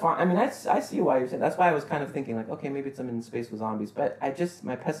 But that's fine. I mean, I see why you're saying. That's why I was kind of thinking, like, okay, maybe it's I'm in space with zombies. But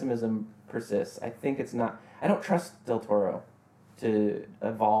my pessimism persists. I think it's not. I don't trust Del Toro to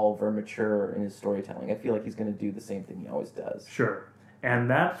evolve or mature in his storytelling. I feel like he's going to do the same thing he always does. Sure. And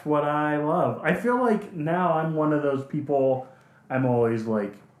that's what I love. I feel like now I'm one of those people I'm always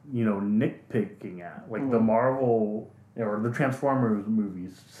like, nitpicking at. Like the Marvel or the Transformers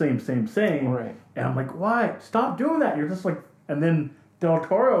movies. Same. Right. And I'm like, why? Stop doing that. You're just like, and then Del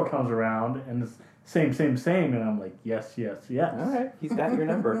Toro comes around and it's same. And I'm like, yes. All right. He's got your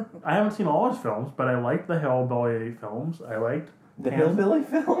number. I haven't seen all his films, but I liked the Hellboy films. I liked The Hillbilly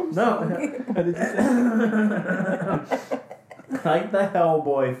films? No. What did you say? I like the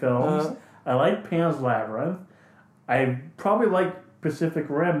Hellboy films. I like Pan's Labyrinth. I probably like Pacific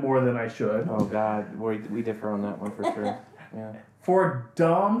Rim more than I should. Oh, God. We differ on that one for sure. Yeah. For a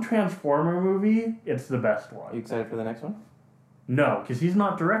dumb Transformer movie, it's the best Are you one. excited for the next one? No, because he's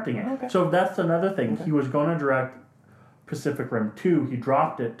not directing it. Okay. So that's another thing. Okay. He was going to direct Pacific Rim 2. He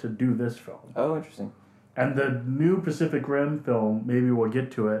dropped it to do this film. Oh, interesting. And the new Pacific Rim film, maybe we'll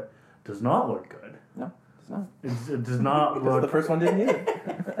get to it, does not look good. No, it's not. It does not Because the look... first one didn't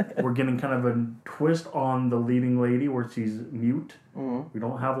either. We're getting kind of a twist on the leading lady where she's mute. Mm-hmm. We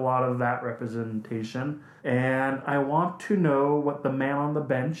don't have a lot of that representation. And I want to know what the man on the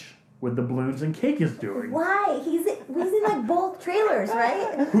bench with the balloons and cake is doing. Why? He's in like both trailers,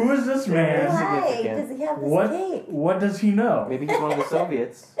 right? Who is this man? Why significant. does he have this What cake? what does he know? Maybe he's one of the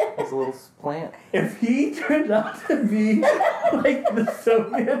Soviets. He's a little plant. If he turned out to be like the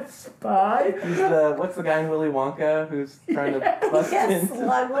Soviet spy, He's the, what's the guy in Willy Wonka who's trying to bust Yes, into...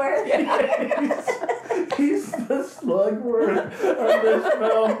 Slugworth. he's the Slugworth of this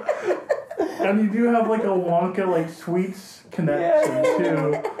film. And you do have like a Wonka like sweets connection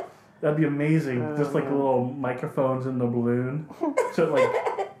too. That'd be amazing. Just like little microphones in the balloon. So it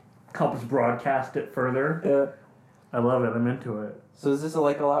like helps broadcast it further. Yeah. I love it. I'm into it. So is this a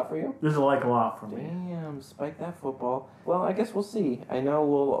lot for you? This is like a lot for me. Damn, spike that football. Well, I guess we'll see. I know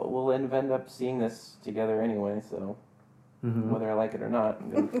we'll end up seeing this together anyway, so whether I like it or not, I'm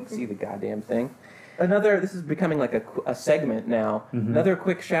going to see the goddamn thing. This is becoming like a segment now. Another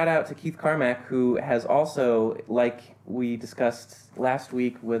quick shout out to Keith Carmack, who has also, like we discussed last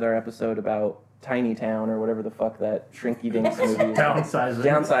week with our episode about Tiny Town or whatever the fuck that Shrinky Dinks movie is.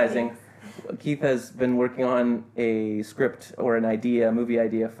 Downsizing. Keith has been working on a script or a movie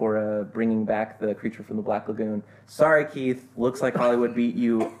idea for bringing back the Creature from the Black Lagoon. Sorry, Keith. Looks like Hollywood beat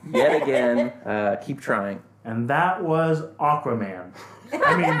you yet again. Keep trying. And that was Aquaman.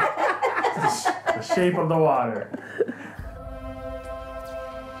 I mean, the shape of the water.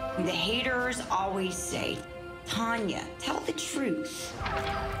 The haters always say, Tanya, tell the truth.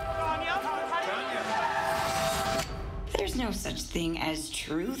 There's no such thing as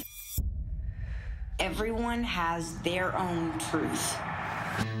truth. Everyone has their own truth.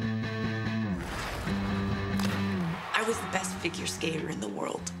 I was the best figure skater in the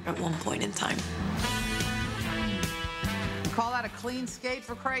world at one point in time. Call that a clean skate,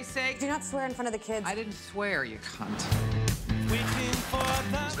 for Christ's sake? Do not swear in front of the kids. I didn't swear, you cunt.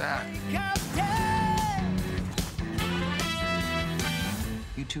 Who's that?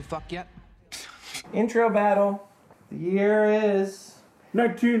 You two fuck yet? Intro battle. The year is...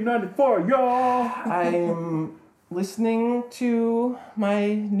 1994, y'all! I'm listening to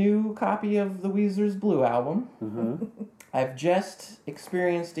my new copy of the Weezer's Blue album. I've just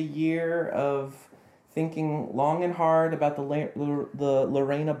experienced a year of thinking long and hard about the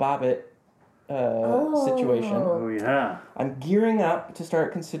Lorena Bobbitt situation. Oh, yeah. I'm gearing up to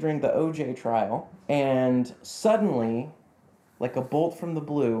start considering the OJ trial, and suddenly Like a Bolt from the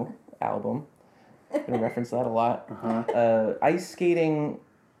Blue album. I'm going to reference that a lot. Uh-huh. Ice skating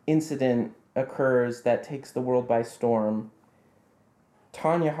incident occurs that takes the world by storm.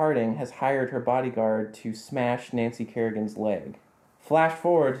 Tonya Harding has hired her bodyguard to smash Nancy Kerrigan's leg. Flash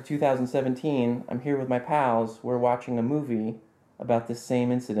forward to 2017. I'm here with my pals. We're watching a movie about this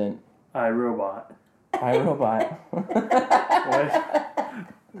same incident. iRobot. iRobot.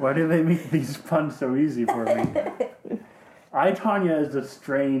 Why do they make these puns so easy for me? I, Tonya is a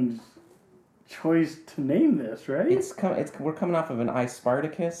strange choice to name this, right? We're coming off of an I,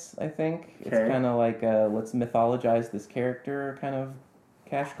 Spartacus, I think. It's Okay. kind of like a let's mythologize this character kind of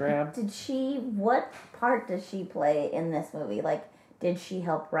cash grab. What part does she play in this movie? Like, did she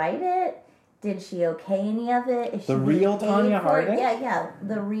help write it? Did she okay any of it? Is The she real paid Tonya for it? Harding? Yeah,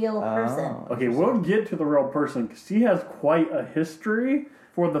 the real person. Okay, we'll get to the real person because she has quite a history.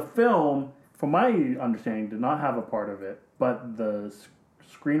 For the film, from my understanding, did not have a part of it, but the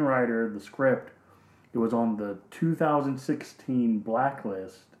screenwriter, the script, it was on the 2016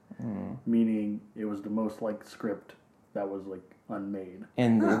 blacklist, meaning it was the most liked script that was like unmade.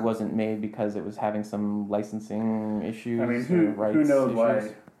 And it wasn't made because it was having some licensing issues. I mean, or rights who knows issues.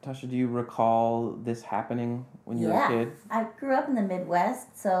 why? Tasha, do you recall this happening when you were a kid? I grew up in the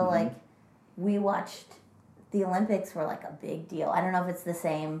Midwest, so like we watched the Olympics were like a big deal. I don't know if it's the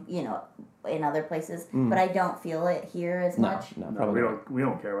same, in other places, but I don't feel it here as much. No, No, probably we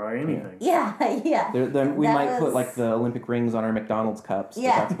don't care about anything. Yeah, yeah. Then we That might put was- like the Olympic rings on our McDonald's cups. but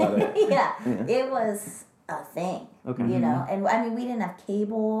Yeah, that's about it. yeah. It was a thing. Okay. And I mean, we didn't have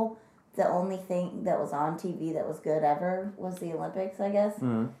cable. The only thing that was on TV that was good ever was the Olympics, I guess.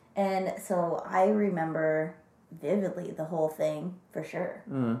 And so I remember vividly the whole thing for sure.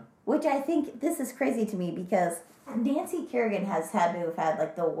 Which I think this is crazy to me because Nancy Kerrigan has had to have had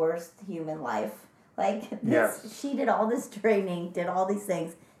like the worst human life. Like this, Yes. she did all this training, did all these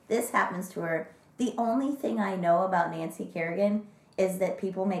things. This happens to her. The only thing I know about Nancy Kerrigan is that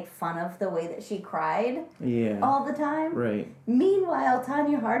people make fun of the way that she cried Yeah. all the time. Right. Meanwhile,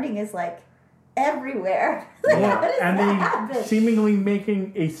 Tonya Harding is like everywhere. Like, how does And that they happen? seemingly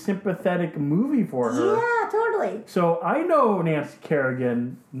making a sympathetic movie for her. Yeah, totally. So I know Nancy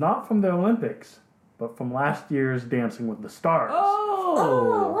Kerrigan not from the Olympics, but from last year's Dancing with the Stars.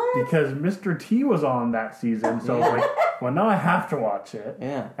 Oh, what? Because Mr. T was on that season, so like, well, now I have to watch it.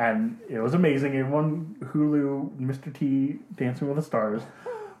 Yeah. And it was amazing. It won Hulu, Mr. T, Dancing with the Stars.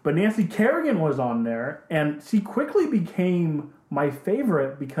 But Nancy Kerrigan was on there, and she quickly became my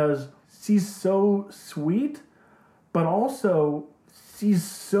favorite because she's so sweet, but also she's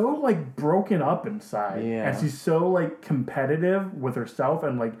so like broken up inside. Yeah. And she's so like competitive with herself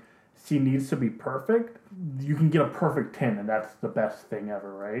and like she needs to be perfect. You can get a perfect 10 and that's the best thing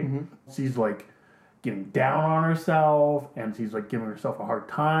ever, right? She's like getting down on herself and she's like giving herself a hard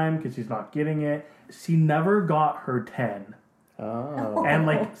time because she's not getting it. She never got her 10. Oh. And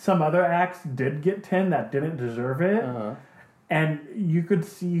like some other acts did get 10 that didn't deserve it. And you could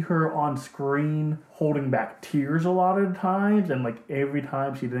see her on screen holding back tears a lot of times. And like every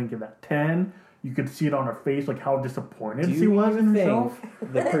time she didn't get that 10, you could see it on her face, like how disappointed Do she was in you herself.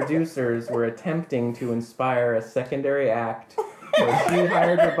 think the producers were attempting to inspire a secondary act where she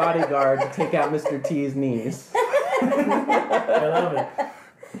hired her bodyguard to take out Mr. T's knees? I love it.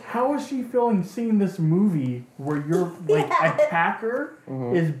 How is she feeling seeing this movie where your like attacker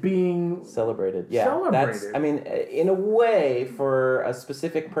is being Celebrated. Yeah. Celebrated. That's, I mean, in a way, for a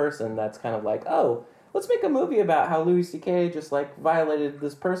specific person, that's kind of like, oh, let's make a movie about how Louis C.K. just like violated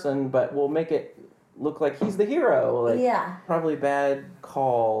this person, but we'll make it look like he's the hero. Like, Yeah. probably bad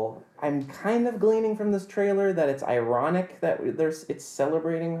call. I'm kind of gleaning from this trailer that it's ironic that it's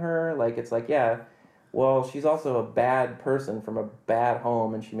celebrating her. Like, it's like, yeah, well, she's also a bad person from a bad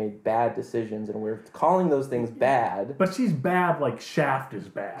home and she made bad decisions and we're calling those things bad. But she's bad like Shaft is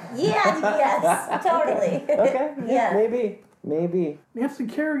bad. Yeah, yes, totally. Okay, Yeah. maybe. Nancy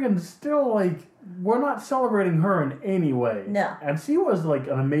Kerrigan's still like, we're not celebrating her in any way. No. And she was like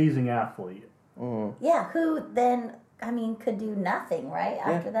an amazing athlete. Yeah, who then, I mean, could do nothing, right,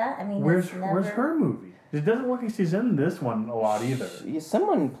 after that? I mean, Where's it's never... where's her movie? It doesn't look like she's in this one a lot either.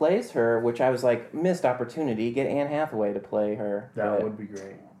 Someone plays her, which I was like, missed opportunity. Get Anne Hathaway to play her. That but- would be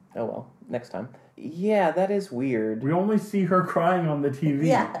great. Oh well, next time. Yeah, that is weird. We only see her crying on the TV.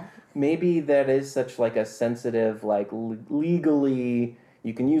 Yeah. Maybe that is such like a sensitive, like legally,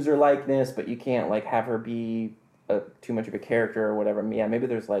 you can use her likeness, but you can't like have her be too much of a character or whatever. Yeah, maybe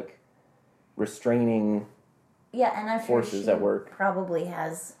there's like restraining. Yeah, and I'm sure Forces she at work. probably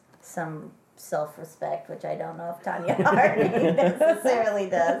has some self-respect, which I don't know if Tanya Harding necessarily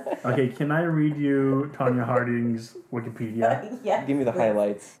does. Okay, can I read you Tanya Harding's Wikipedia? Yeah. Give me the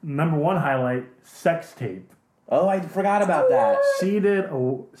highlights. Number one highlight, sex tape. Oh, I forgot about that. She did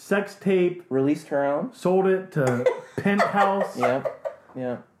a sex tape, Released her own. sold it to Penthouse. Yeah.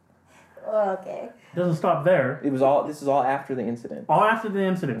 Yeah. Okay. Doesn't stop there. This is all after the incident. All after the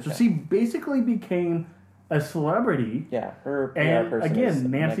incident. So Okay. she basically became a celebrity. Yeah. Her PR And person is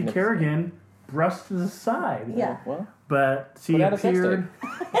again, Nancy magnificent. Kerrigan brushed aside. Yeah. Well, But she Without a sex appeared.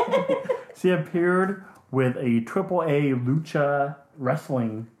 She appeared with a AAA Lucha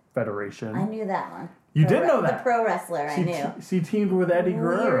Wrestling Federation. I knew that one. You did know that. The pro wrestler, I knew. She teamed with Eddie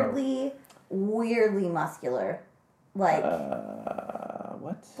Guerrero. Weirdly muscular. Like,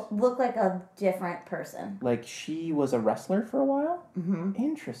 what? looked like a different person. Like she was a wrestler for a while? Mm-hmm.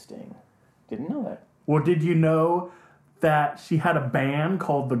 Interesting. Didn't know that. Well, did you know that she had a band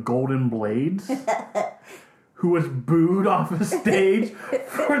called the Golden Blades? Who was booed off a stage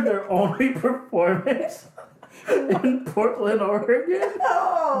for their only performance in Portland, Oregon?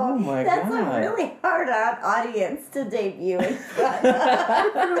 Oh, my that's God. a really hard audience to debut in front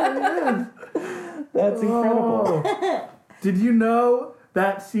of. That's incredible. Oh. Did you know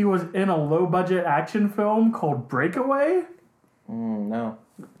that she was in a low-budget action film called Breakaway? No.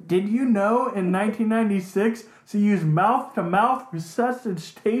 Did you know in 1996 she used mouth-to-mouth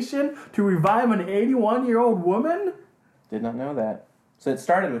resuscitation to revive an 81-year-old woman? Did not know that. So it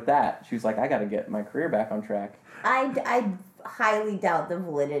started with that. She was like, I got to get my career back on track. I highly doubt the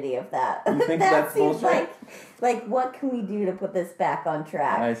validity of that. You think that that's seems bullshit? like what can we do to put this back on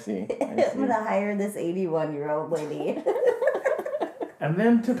track? I see. I'm gonna hire this 81-year-old lady. And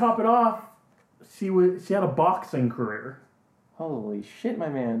then to top it off, she had a boxing career. Holy shit, my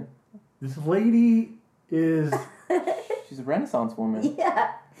man. This lady is... She's a Renaissance woman.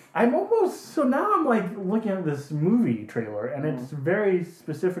 Yeah. I'm almost... So now I'm like looking at this movie trailer, and it's very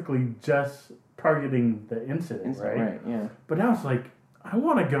specifically just targeting the incident, right? Right, yeah. But now it's like, I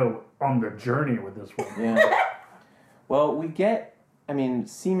want to go on the journey with this one. Yeah. Well, we get, I mean,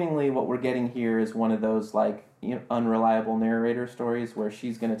 seemingly what we're getting here is one of those, like, unreliable narrator stories where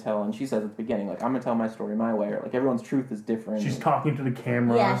she's going to tell, and she says at the beginning, like, I'm going to tell my story my way, or, like, everyone's truth is different. She's talking to the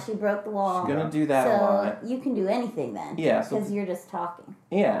camera. Yeah, she broke the law. She's going to do that a lot. So you can do anything then. Yeah, so- because you're just talking.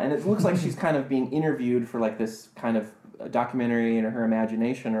 Yeah, and it looks like she's kind of being interviewed for, like, this kind of documentary in her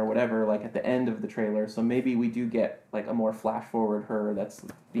imagination or whatever, like, at the end of the trailer. So maybe we do get, like, a more flash forward her that's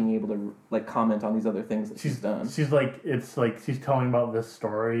being able to, like, comment on these other things that she's done. She's like, it's like she's telling about this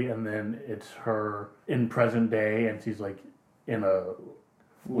story, and then it's her in present day, and she's like in a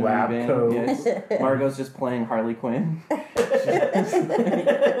lab Band, coat. yes. Margot's just playing Harley Quinn. I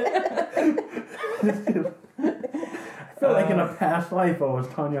feel like in a past life I was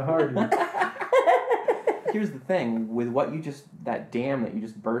Tanya Harding. Here's the thing, with what you just, that dam that you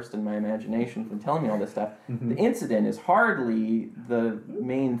just burst in my imagination from telling me all this stuff, the incident is hardly the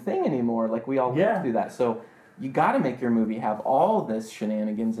main thing anymore. Like, we all lived through that. So you got to make your movie have all this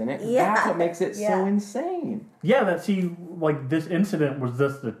shenanigans in it. Yeah. That's what makes it so insane. Yeah, that she, like, this incident was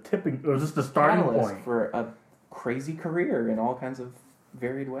just the tipping, it was just the starting Catalyst point. for a crazy career in all kinds of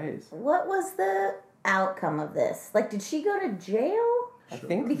varied ways. What was the outcome of this? Like, did she go to jail? I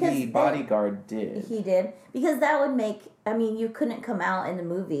think Because the bodyguard did. He did. Because that would make, I mean, you couldn't come out in the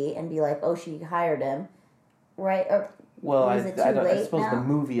movie and be like, oh, she hired him, right? Or Well, is it too I late suppose now? the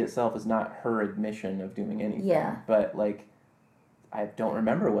movie itself is not her admission of doing anything. Yeah. But, like, I don't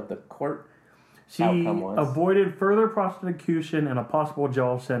remember what the court She outcome was. avoided further prosecution and a possible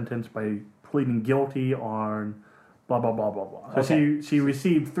jail sentence by pleading guilty on blah, blah, blah, blah, blah. So Okay. she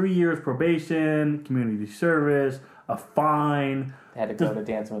received 3 years probation, community service, a fine. Had to go to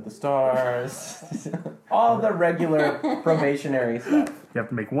Dancing with the Stars. All the regular probationary stuff. You have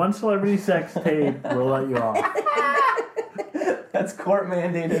to make one celebrity sex tape. We'll let you off. That's court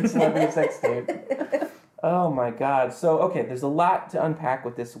mandated celebrity sex tape. Oh my god. So, okay, there's a lot to unpack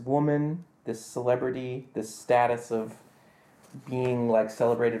with this woman, this celebrity, this status of being, like,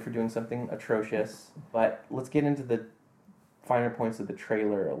 celebrated for doing something atrocious. But let's get into the finer points of the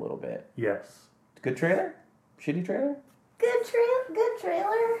trailer a little bit. Yes. Good trailer? Shitty trailer? Good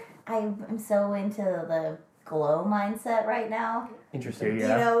trailer. I'm so into the glow mindset right now. Interesting.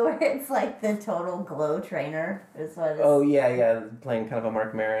 Yeah. You know, where it's like the total glow trainer is what it's... Oh, yeah, playing kind of a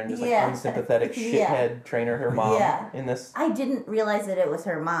Mark Maron, just like Yeah. unsympathetic Yeah. shithead trainer, her mom, Yeah. in this. I didn't realize that it was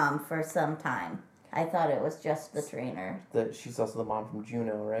her mom for some time. I thought it was just the trainer. She's also the mom from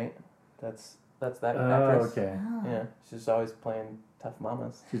Juno, right? That's that Oh, actress. okay. Yeah, she's always playing tough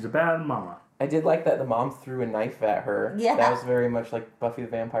mamas. She's a bad mama. I did like that the mom threw a knife at her. Yeah. That was very much like Buffy the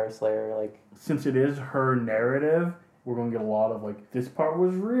Vampire Slayer. Like, Since it is her narrative, we're going to get a lot of, like, this part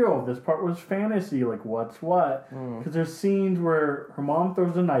was real, this part was fantasy, like, what's what? Because there's scenes where her mom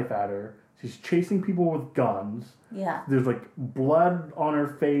throws a knife at her, she's chasing people with guns, Yeah. there's, like, blood on her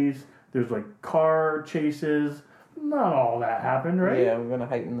face, there's, like, car chases. Not all that happened, right? yeah, we're gonna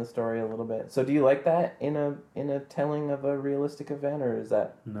heighten the story a little bit. So, do you like that in a telling of a realistic event, or is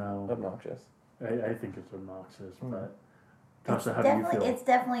that No. obnoxious? I think it's obnoxious, but... It's Tasha, how do you definitely, feel? it's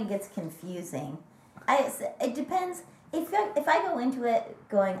definitely gets confusing. It depends. If I go into it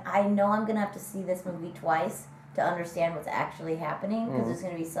going, I know I'm going to have to see this movie twice to understand what's actually happening, because there's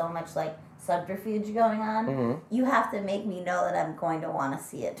going to be so much, like, subterfuge going on, you have to make me know that I'm going to want to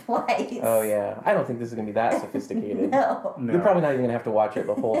see it twice. Oh, yeah. I don't think this is going to be that sophisticated. No. No. You're probably not even going to have to watch it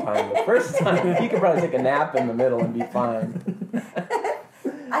the whole time. The first time, you could probably take a nap in the middle and be fine.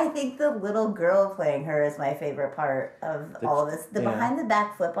 I think the little girl playing her is my favorite part of all of this. The behind the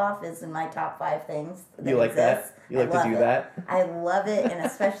back flip off is in my top 5 things. You like that? You like to do that? I love it, and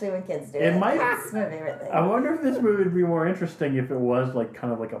especially when kids do it. It might- It's my favorite thing. I wonder if this movie would be more interesting if it was, like,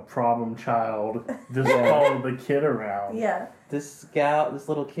 kind of like a problem child, just following the kid around. Yeah. This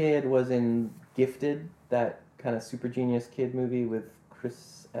little kid was in Gifted, that kind of super genius kid movie with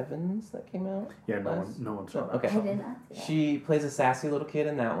Chris Evans that came out. Yeah, no one saw that. Okay. I did not see that. She plays a sassy little kid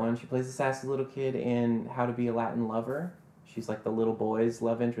in that one. She plays a sassy little kid in How to Be a Latin Lover. She's like the little boy's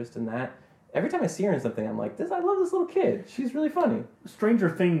love interest in that. Every time I see her in something, I'm like, I love this little kid. She's really funny. Stranger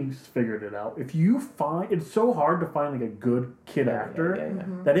Things figured it out. If you find, it's so hard to find like a good kid actor Yeah.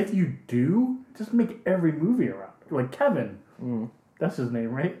 that if you do, just make every movie around it. Like Kevin, that's his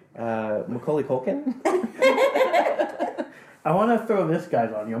name, right? Macaulay Culkin? I want to throw this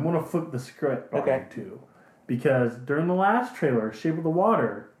guy's on you. I'm going to flip the script on you too, because during the last trailer, Shape of the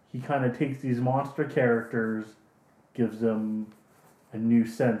Water, he kind of takes these monster characters, gives them a new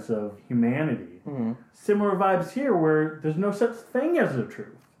sense of humanity. Similar vibes here, where there's no such thing as a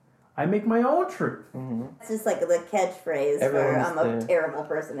truth. I make my own truth. It's just like the catchphrase for I'm a terrible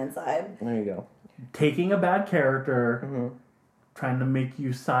person inside. There you go. Taking a bad character, trying to make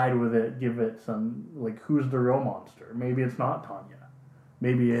you side with it, give it some, like, who's the real monster? Maybe it's not Tanya.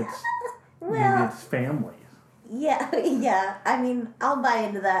 Maybe it's maybe it's families. Yeah. I mean, I'll buy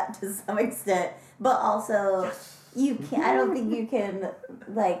into that to some extent, but also you can't. I don't think you can,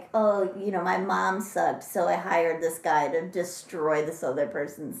 like, oh, my mom sucked, so I hired this guy to destroy this other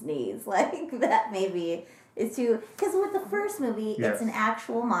person's needs. Like, that maybe is too. Because with the first movie, it's an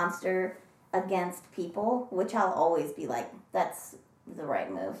actual monster against people, which I'll always be like, that's the right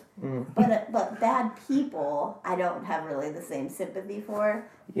move. But bad people, I don't have really the same sympathy for.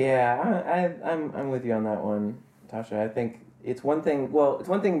 Yeah, I'm with you on that one, Tasha. I think it's one thing. Well, it's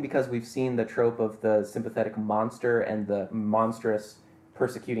one thing because we've seen the trope of the sympathetic monster and the monstrous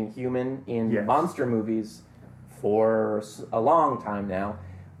persecuting human in monster movies for a long time now.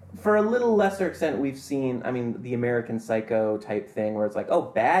 For a little lesser extent, we've seen, the American Psycho type thing where it's like, oh,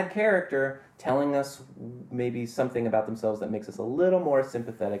 bad character telling us maybe something about themselves that makes us a little more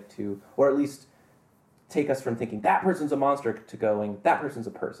sympathetic to, or at least take us from thinking that person's a monster to going, that person's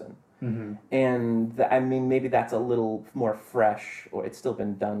a person. And maybe that's a little more fresh, or it's still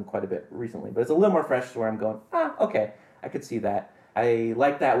been done quite a bit recently, but it's a little more fresh where I'm going, okay, I could see that. I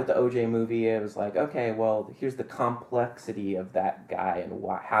like that with the OJ movie. It was like, okay, well, here's the complexity of that guy and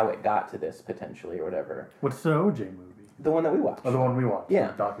how it got to this potentially or whatever. What's the OJ movie? The one that we watched. Oh, the one we watched. Yeah.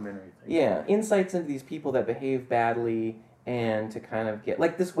 The documentary thing. Yeah, insights into these people that behave badly and to kind of get,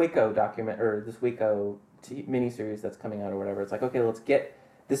 like this Waco miniseries that's coming out or whatever. It's like, okay,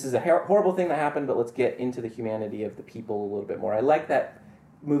 this is a horrible thing that happened, but let's get into the humanity of the people a little bit more. I like that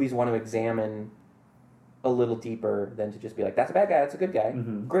movies want to examine a little deeper than to just be like, that's a bad guy, that's a good guy.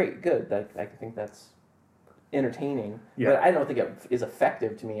 Great, good. I think that's entertaining. But I don't think it is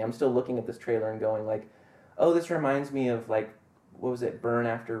effective to me. I'm still looking at this trailer and going like, oh, this reminds me of like, what was it, Burn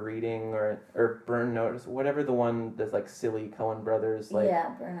After Reading or Burn Notice, whatever the one that's like silly Coen Brothers. Like, yeah,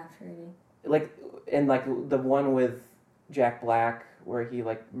 Burn After Reading. Like, and like the one with Jack Black where he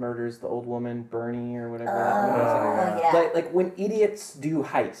like murders the old woman, Bernie or whatever. Yeah. Like when idiots do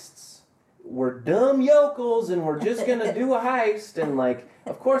heists. We're dumb yokels and we're just gonna do a heist and like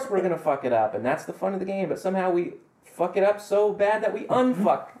of course we're gonna fuck it up and that's the fun of the game, but somehow we fuck it up so bad that we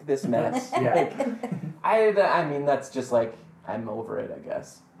unfuck this mess. I mean that's just like I'm over it, I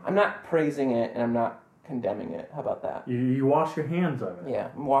guess. I'm not praising it and I'm not condemning it. How about that? You wash your hands of it. Yeah,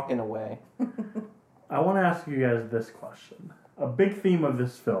 I'm walking away. I want to ask you guys this question. A big theme of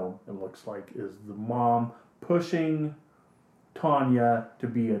this film, it looks like, is the mom pushing Tanya to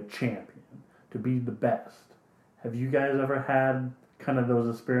be a champion. to be the best. Have you guys ever had kind of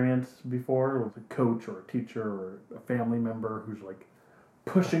those experiences before with a coach or a teacher or a family member who's like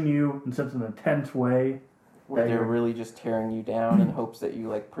pushing you in such an intense way? Where they're really just tearing you down in hopes that you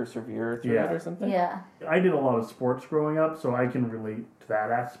like persevere through it or something? Yeah. I did a lot of sports growing up, so I can relate to that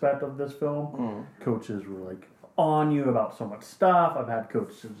aspect of this film. Coaches were like on you about so much stuff. I've had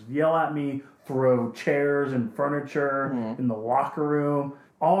coaches yell at me, throw chairs and furniture in the locker room,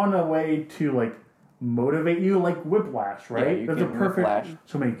 all in a way to like motivate you, like whiplash, right? Yeah, That's a perfect. Whiplash.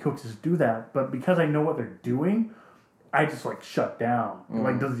 So many coaches do that, but because I know what they're doing, I just like shut down. It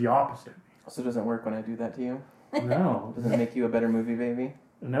like does the opposite. So it doesn't work when I do that to you? No. Does it make you a better movie baby?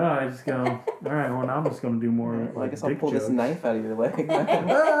 No, I just go, all right, well, now I'm just going to do more like I guess I'll dick pull jokes. this knife out of your leg.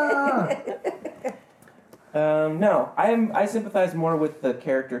 No, I sympathize more with the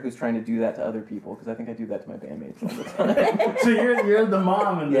character who's trying to do that to other people, because I think I do that to my bandmates all the time. So you're the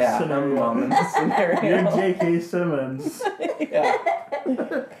mom in this scenario. I'm the mom in this scenario. You're J.K. Simmons. Yeah.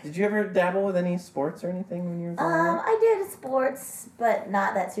 Did you ever dabble with any sports or anything when you were growing up? I did sports, but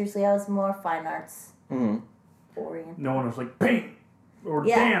not that seriously. I was more fine arts oriented. No one was like, paint or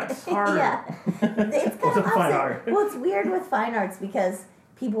dance harder. Yeah. It's kind of fine opposite. art? Well, it's weird with fine arts because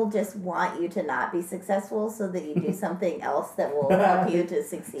people just want you to not be successful so that you do something else that will help you to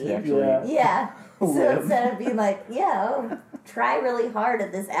succeed. Yeah. So instead of being like, try really hard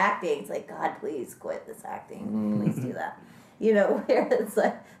at this acting, it's like, God, please quit this acting. Please do that. You know, where it's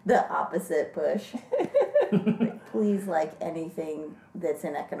like the opposite push. Like, please like anything that's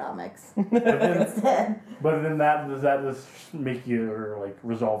in economics instead. But then does that just make you like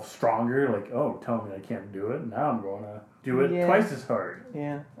resolve stronger? Like, oh, tell me I can't do it. Now I'm going to do it twice as hard.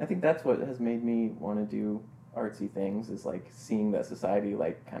 Yeah, I think that's what has made me want to do artsy things, is like seeing that society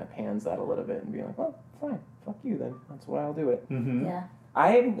like kind of pans that a little bit and being like, well, fine, fuck you then. That's why I'll do it. Mm-hmm. Yeah.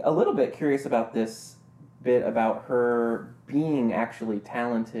 I'm a little bit curious about this bit about her being actually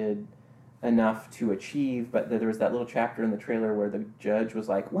talented enough to achieve, but there was that little chapter in the trailer where the judge was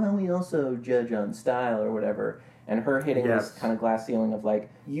like, well, we also judge on style or whatever, and her hitting this kind of glass ceiling of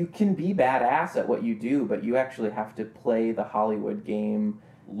like, you can be badass at what you do, but you actually have to play the Hollywood game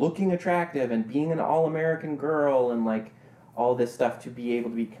looking attractive and being an all-American girl and like all this stuff to be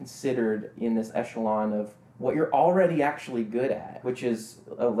able to be considered in this echelon of what you're already actually good at, which is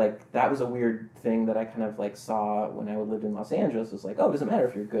like, that was a weird thing that I kind of like saw when I lived in Los Angeles. It was like, oh, it doesn't matter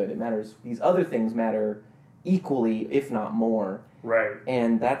if you're good. It matters. These other things matter equally, if not more. Right.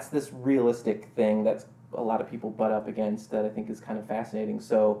 And that's this realistic thing that's a lot of people butt up against that I think is kind of fascinating.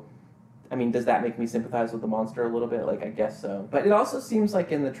 So, I mean, does that make me sympathize with the monster a little bit? Like, I guess so. But it also seems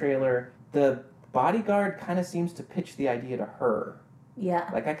like in the trailer, the bodyguard kind of seems to pitch the idea to her. Yeah.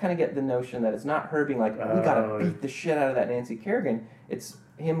 Like, I kind of get the notion that it's not her being like, we gotta beat the shit out of that Nancy Kerrigan. It's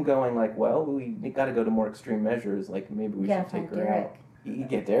him going like, well, we gotta go to more extreme measures. Like, maybe we should take her out. You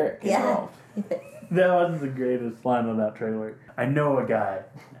get Derek involved. That was the greatest line on that trailer. I know a guy.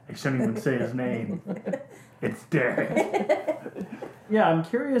 I shouldn't even say his name. It's Derek. Yeah, I'm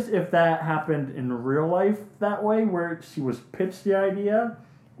curious if that happened in real life that way, where she was pitched the idea,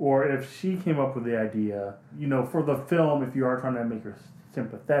 or if she came up with the idea. You know, for the film, if you are trying to make her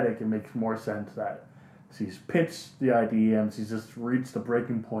sympathetic, it makes more sense that she's pitched the idea and she's just reached the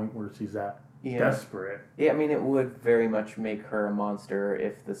breaking point where she's desperate. Yeah, I mean, it would very much make her a monster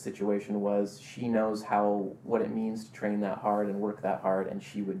if the situation was she knows what it means to train that hard and work that hard, and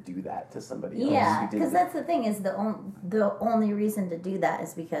she would do that to somebody else. Yeah, because that's the thing, is the only reason to do that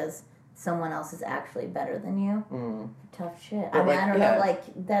is because someone else is actually better than you. Tough shit. But I don't know, like,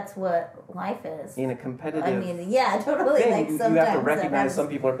 that's what life is. In a competitive totally. thing, Like, you sometimes have to recognize some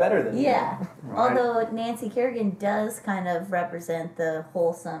people are better than you. Yeah. Right. Although Nancy Kerrigan does kind of represent the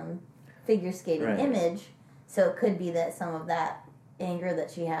wholesome figure skating image, so it could be that some of that anger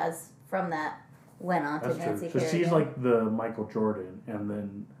that she has from that went on to Nancy Kerrigan. So she's like the Michael Jordan, and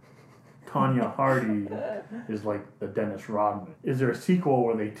then Tanya Hardy is like the Dennis Rodman. Is there a sequel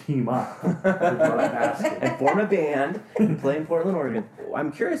where they team up? And form a band and play in Portland, Oregon.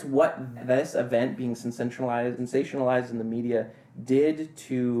 I'm curious what this event being sensationalized in the media did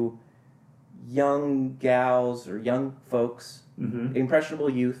to young gals or young folks, impressionable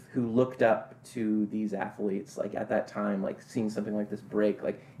youth who looked up to these athletes, like at that time, like seeing something like this break,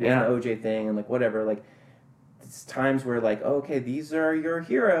 like and the OJ thing and like whatever, like it's times where like, oh, okay, these are your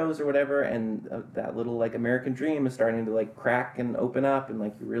heroes or whatever, and that little like American dream is starting to like crack and open up, and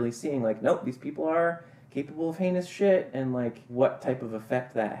like you're really seeing like, nope, these people are capable of heinous shit, and like what type of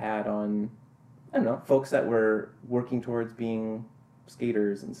effect that had on, I don't know, folks that were working towards being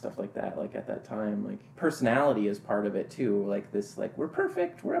skaters and stuff like that. Like at that time, like personality is part of it too. Like this, like we're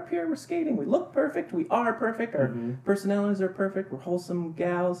perfect. We're up here. We're skating. We look perfect. We are perfect. Our personalities are perfect. We're wholesome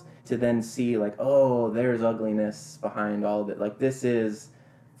gals. To then see like, oh, there's ugliness behind all of it. Like this is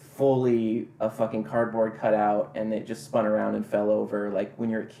fully a fucking cardboard cutout, and it just spun around and fell over. Like when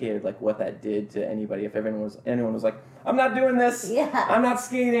you're a kid, like what that did to anybody. If anyone was like, I'm not doing this. Yeah. I'm not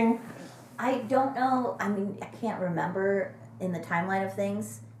skating. I don't know. I mean, I can't remember in the timeline of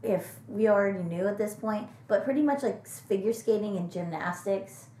things if we already knew at this point, but pretty much like figure skating and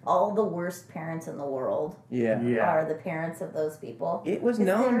gymnastics, all the worst parents in the world are the parents of those people. It was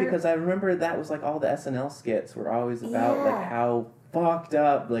known because I remember that was like all the SNL skits were always about like how fucked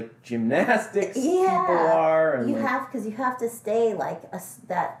up like gymnastics people are. And you have to stay like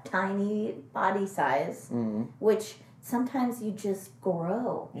that tiny body size, which sometimes you just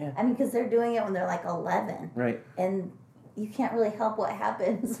grow. Yeah. I mean, because they're doing it when they're like 11. Right. And you can't really help what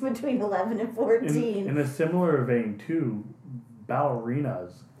happens between 11 and 14. In a similar vein, too,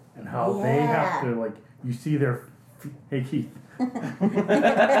 ballerinas and how they have to, like, you see their... Hey, Keith.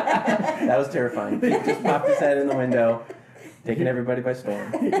 That was terrifying. Keith just popped his head in the window, taking everybody by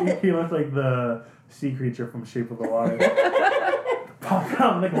storm. He looked like the sea creature from Shape of the Water. Popped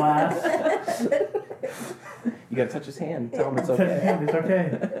out the glass. You gotta touch his hand. Tell him it's okay. Touch his hand, it's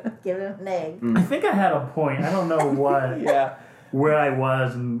okay. Give him an egg. I think I had a point. I don't know what. Where I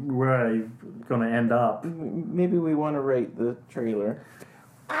was and where I'm gonna end up. Maybe we want to rate the trailer.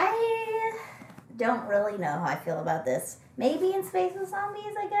 I don't really know how I feel about this. Maybe in Space with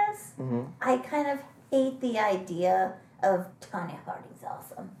Zombies, I guess. I kind of hate the idea of Tonya Harding's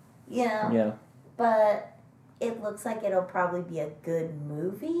awesome. You know? Yeah. But it looks like it'll probably be a good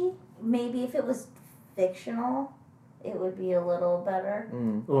movie. Maybe if it was fictional, it would be a little better.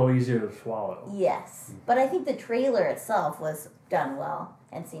 A little easier to swallow. Yes. But I think the trailer itself was done well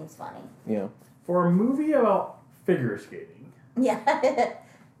and seems funny. Yeah. For a movie about figure skating, Yeah.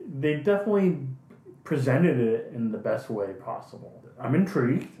 they definitely presented it in the best way possible. I'm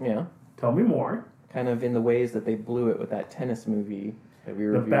intrigued. Yeah. Tell me more. Kind of in the ways that they blew it with that tennis movie that we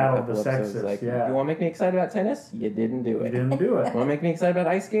The reviewed Battle a of the couple episodes. Sexes, Like, yeah. you want to make me excited about tennis? You didn't do it. You didn't do it. Want to make me excited about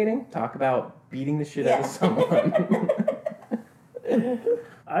ice skating? Talk about beating the shit out of someone.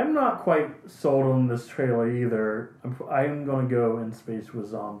 I'm not quite sold on this trailer either. I'm going to go In Space with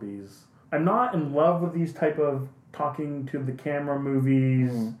Zombies. I'm not in love with these type of talking to the camera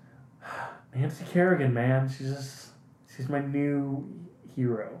movies. Nancy Kerrigan, man, she's my new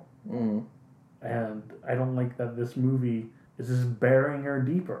hero. And I don't like that this movie is just burying her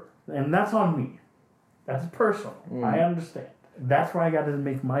deeper. And that's on me. That's personal. I understand. That's where I got to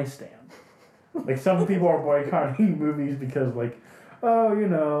make my stand. Like, some people are boycotting movies because, like, oh, you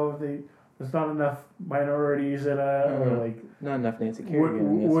know, there's not enough minorities in it, or like not enough Nancy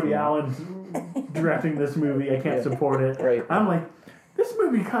Kerrigan. Woody Allen's directing this movie. I can't support it. Right. I'm like, this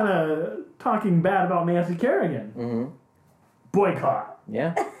movie kind of talking bad about Nancy Kerrigan. Boycott.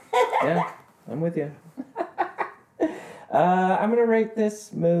 Yeah. Yeah. I'm with you. I'm gonna rate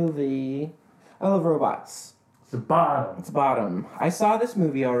this movie. I love robots. It's the bottom. It's bottom. I saw this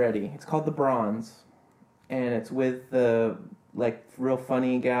movie already. It's called The Bronze, and it's with the like real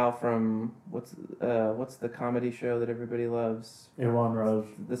funny gal from what's the comedy show that everybody loves? Yvonne Rose.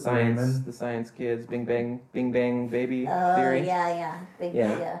 The science kids. Bing Bang Baby Theory. Yeah.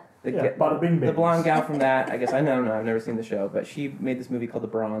 Bada Bing The Babies. blonde gal from that. I guess I don't know. I've never seen the show, but she made this movie called The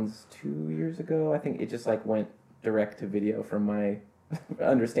Bronze 2 years ago. I think it just like went direct to video from my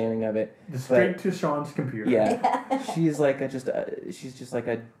understanding of it. Straight to Sean's computer. Yeah, she's like she's just like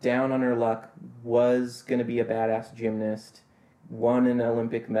a down on her luck. Was gonna be a badass gymnast, won an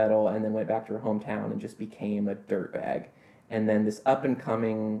Olympic medal, and then went back to her hometown and just became a dirtbag. And then this up and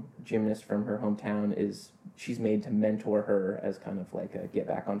coming gymnast from her hometown she's made to mentor her as kind of like a get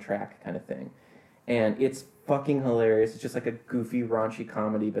back on track kind of thing. And it's fucking hilarious. It's just like a goofy, raunchy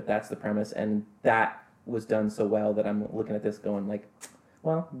comedy, but that's the premise. And that was done so well that I'm looking at this going like,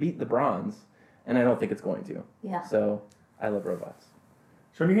 well, beat The Bronze. And I don't think it's going to. Yeah. So I love robots.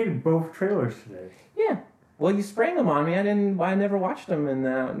 So you hated both trailers today. Yeah. Well, you sprang them on me. I never watched them, and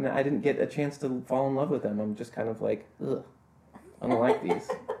I didn't get a chance to fall in love with them. I'm just kind of like, ugh, I don't like these.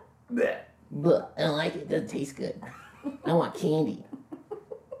 Bleh, I don't like it. It doesn't taste good. I want candy.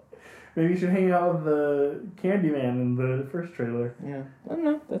 Maybe you should hang out with the Candyman in the first trailer. Yeah. I don't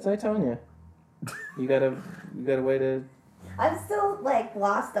know. That's Itonia. You got a way to... I'm still like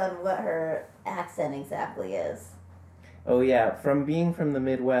lost on what her accent exactly is. Oh yeah, from being from the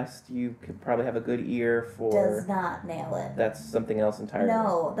Midwest, you could probably have a good ear for... Does not nail it. That's something else entirely.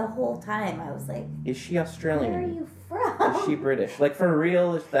 No, the whole time I was like... Is she Australian? Where are you from? Is she British? Like, for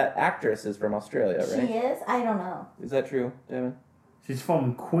real, that actress is from Australia, right? She is? I don't know. Is that true, Devin? She's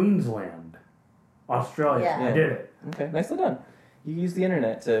from Queensland, Australia. Yeah. I did it. Okay, nicely done. You used the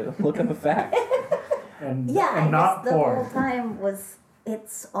internet to look up a fact. And Yeah, and I not guess the porn. whole time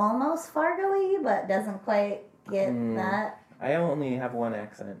it's almost Fargo-y, but doesn't quite get that. I only have one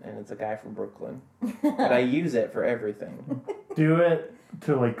accent, and it's a guy from Brooklyn. But I use it for everything. Do it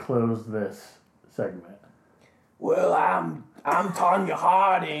to like close this segment. Well, I'm Tanya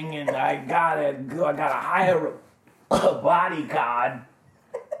Harding, and I gotta hire a bodyguard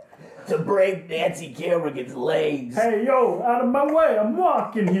to break Nancy Kerrigan's legs. Hey, yo, out of my way! I'm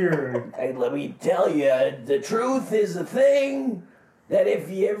walking here. Hey, let me tell you, the truth is a thing that if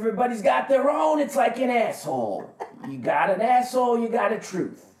everybody's got their own, it's like an asshole. You got an asshole, you got a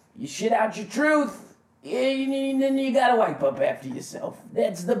truth. You shit out your truth, and then you gotta wipe up after yourself.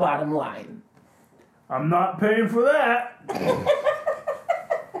 That's the bottom line. I'm not paying for that.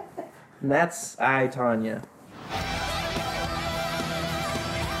 And that's I, Tanya.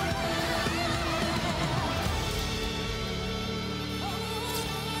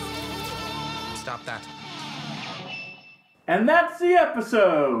 Stop that. And that's the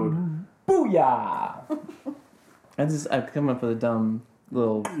episode. Booyah! I've come up with a dumb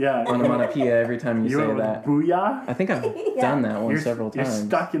little Yeah. onomatopoeia every time you say went with that. Booyah? I think I've done that one You're- several You're times.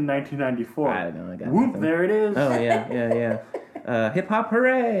 stuck in 1994. I don't know. I got Whoop, nothing. there it is. Oh, yeah. Hip hop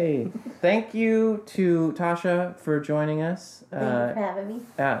hooray! Thank you to Tasha for joining us. Thank you for having me.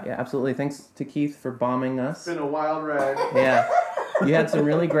 Yeah, absolutely. Thanks to Keith for bombing us. It's been a wild ride. Yeah. You had some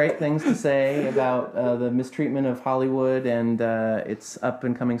really great things to say about the mistreatment of Hollywood and its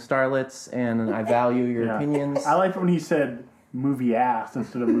up-and-coming starlets, and I value your Yeah. opinions. I liked when he said movie ass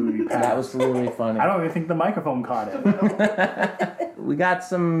instead of movie pass. That was really funny. I don't even think the microphone caught it. We got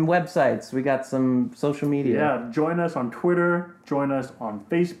some websites. We got some social media. Yeah, join us on Twitter. Join us on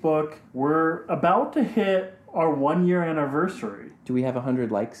Facebook. We're about to hit our 1 year anniversary. Do we have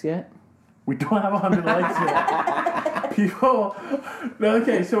 100 likes yet? We don't have 100 likes yet. People,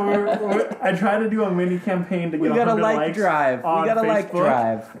 okay, so I try to do a mini campaign to get 100 got a like likes drive. on We got a like Facebook.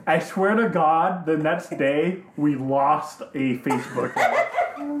 drive. I swear to God, the next day we lost a Facebook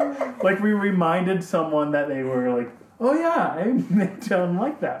like. Like we reminded someone that they were like, oh yeah, I meant to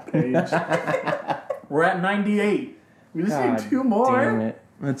unlike that page. We're at 98. We just God need 2 more. Damn it.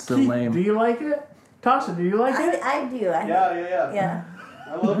 That's so Keith, lame. do you like it? Tasha, do you like it? I do. Yeah.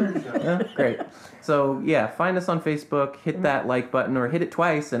 I love your show. Yeah, great. So, yeah, find us on Facebook, hit that like button, or hit it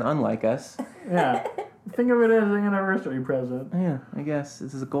twice and unlike us. Yeah. Think of it as an anniversary present. Yeah, I guess.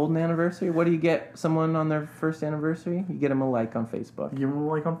 This is a golden anniversary. What do you get someone on their first anniversary? You get them a like on Facebook. Give them a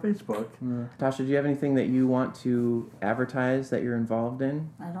like on Facebook. Tasha, do you have anything that you want to advertise that you're involved in?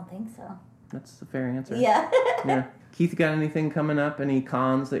 I don't think so. That's a fair answer. Yeah. Yeah. Keith, got anything coming up? Any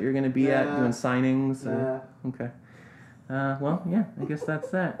cons that you're going to be at Nah. doing signings? Nah. Okay. Well, yeah, I guess that's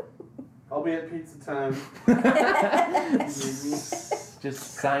that. I'll be at Pizza Time.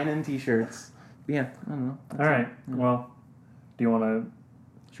 Just signing t-shirts. Yeah, I don't know. All right. Well, do you want to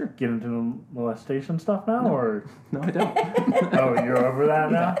Sure. get into the molestation stuff now, No. or No, I don't. oh, you're over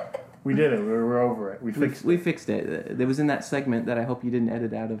that now? We did it. We're over it. We fixed We it. fixed it. It was in that segment that I hope you didn't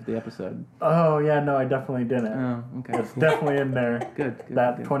edit out of the episode. Oh yeah, no, I definitely didn't. Oh, okay. It's definitely in there. Good.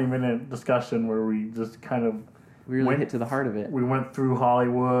 That good. 20-minute discussion where we just kind of We really went- hit to the heart of it. we went through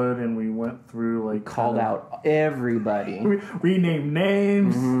Hollywood and we went through like Called kind of- out everybody. We named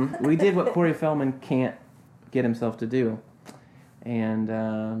names. Mhm. We did what Corey Feldman can't get himself to do. And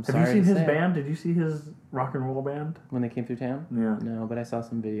Have sorry you seen to his say, band? Did you see his rock and roll band? when they came through town? Yeah. No, but I saw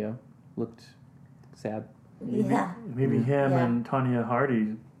some video. Looked sad. Yeah. Maybe him Yeah. and Tanya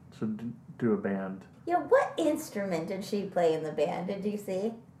Hardy should do a band. Yeah, what instrument did she play in the band? Did you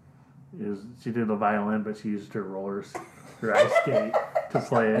see? She did the violin, but she used her rollers, her ice skate to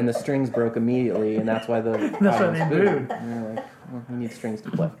play it. And the strings broke immediately, and that's why the That's why audience they booed. booed. And they're like, well, we need strings to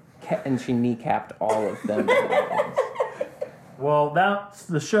play. And she kneecapped all of them. Well, that's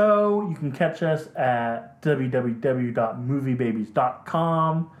the show. You can catch us at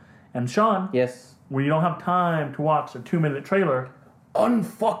www.moviebabies.com. And Sean, Yes. when you don't have time to watch a 2-minute trailer,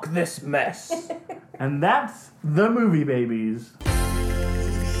 Unfuck this mess. and that's The Movie Babies.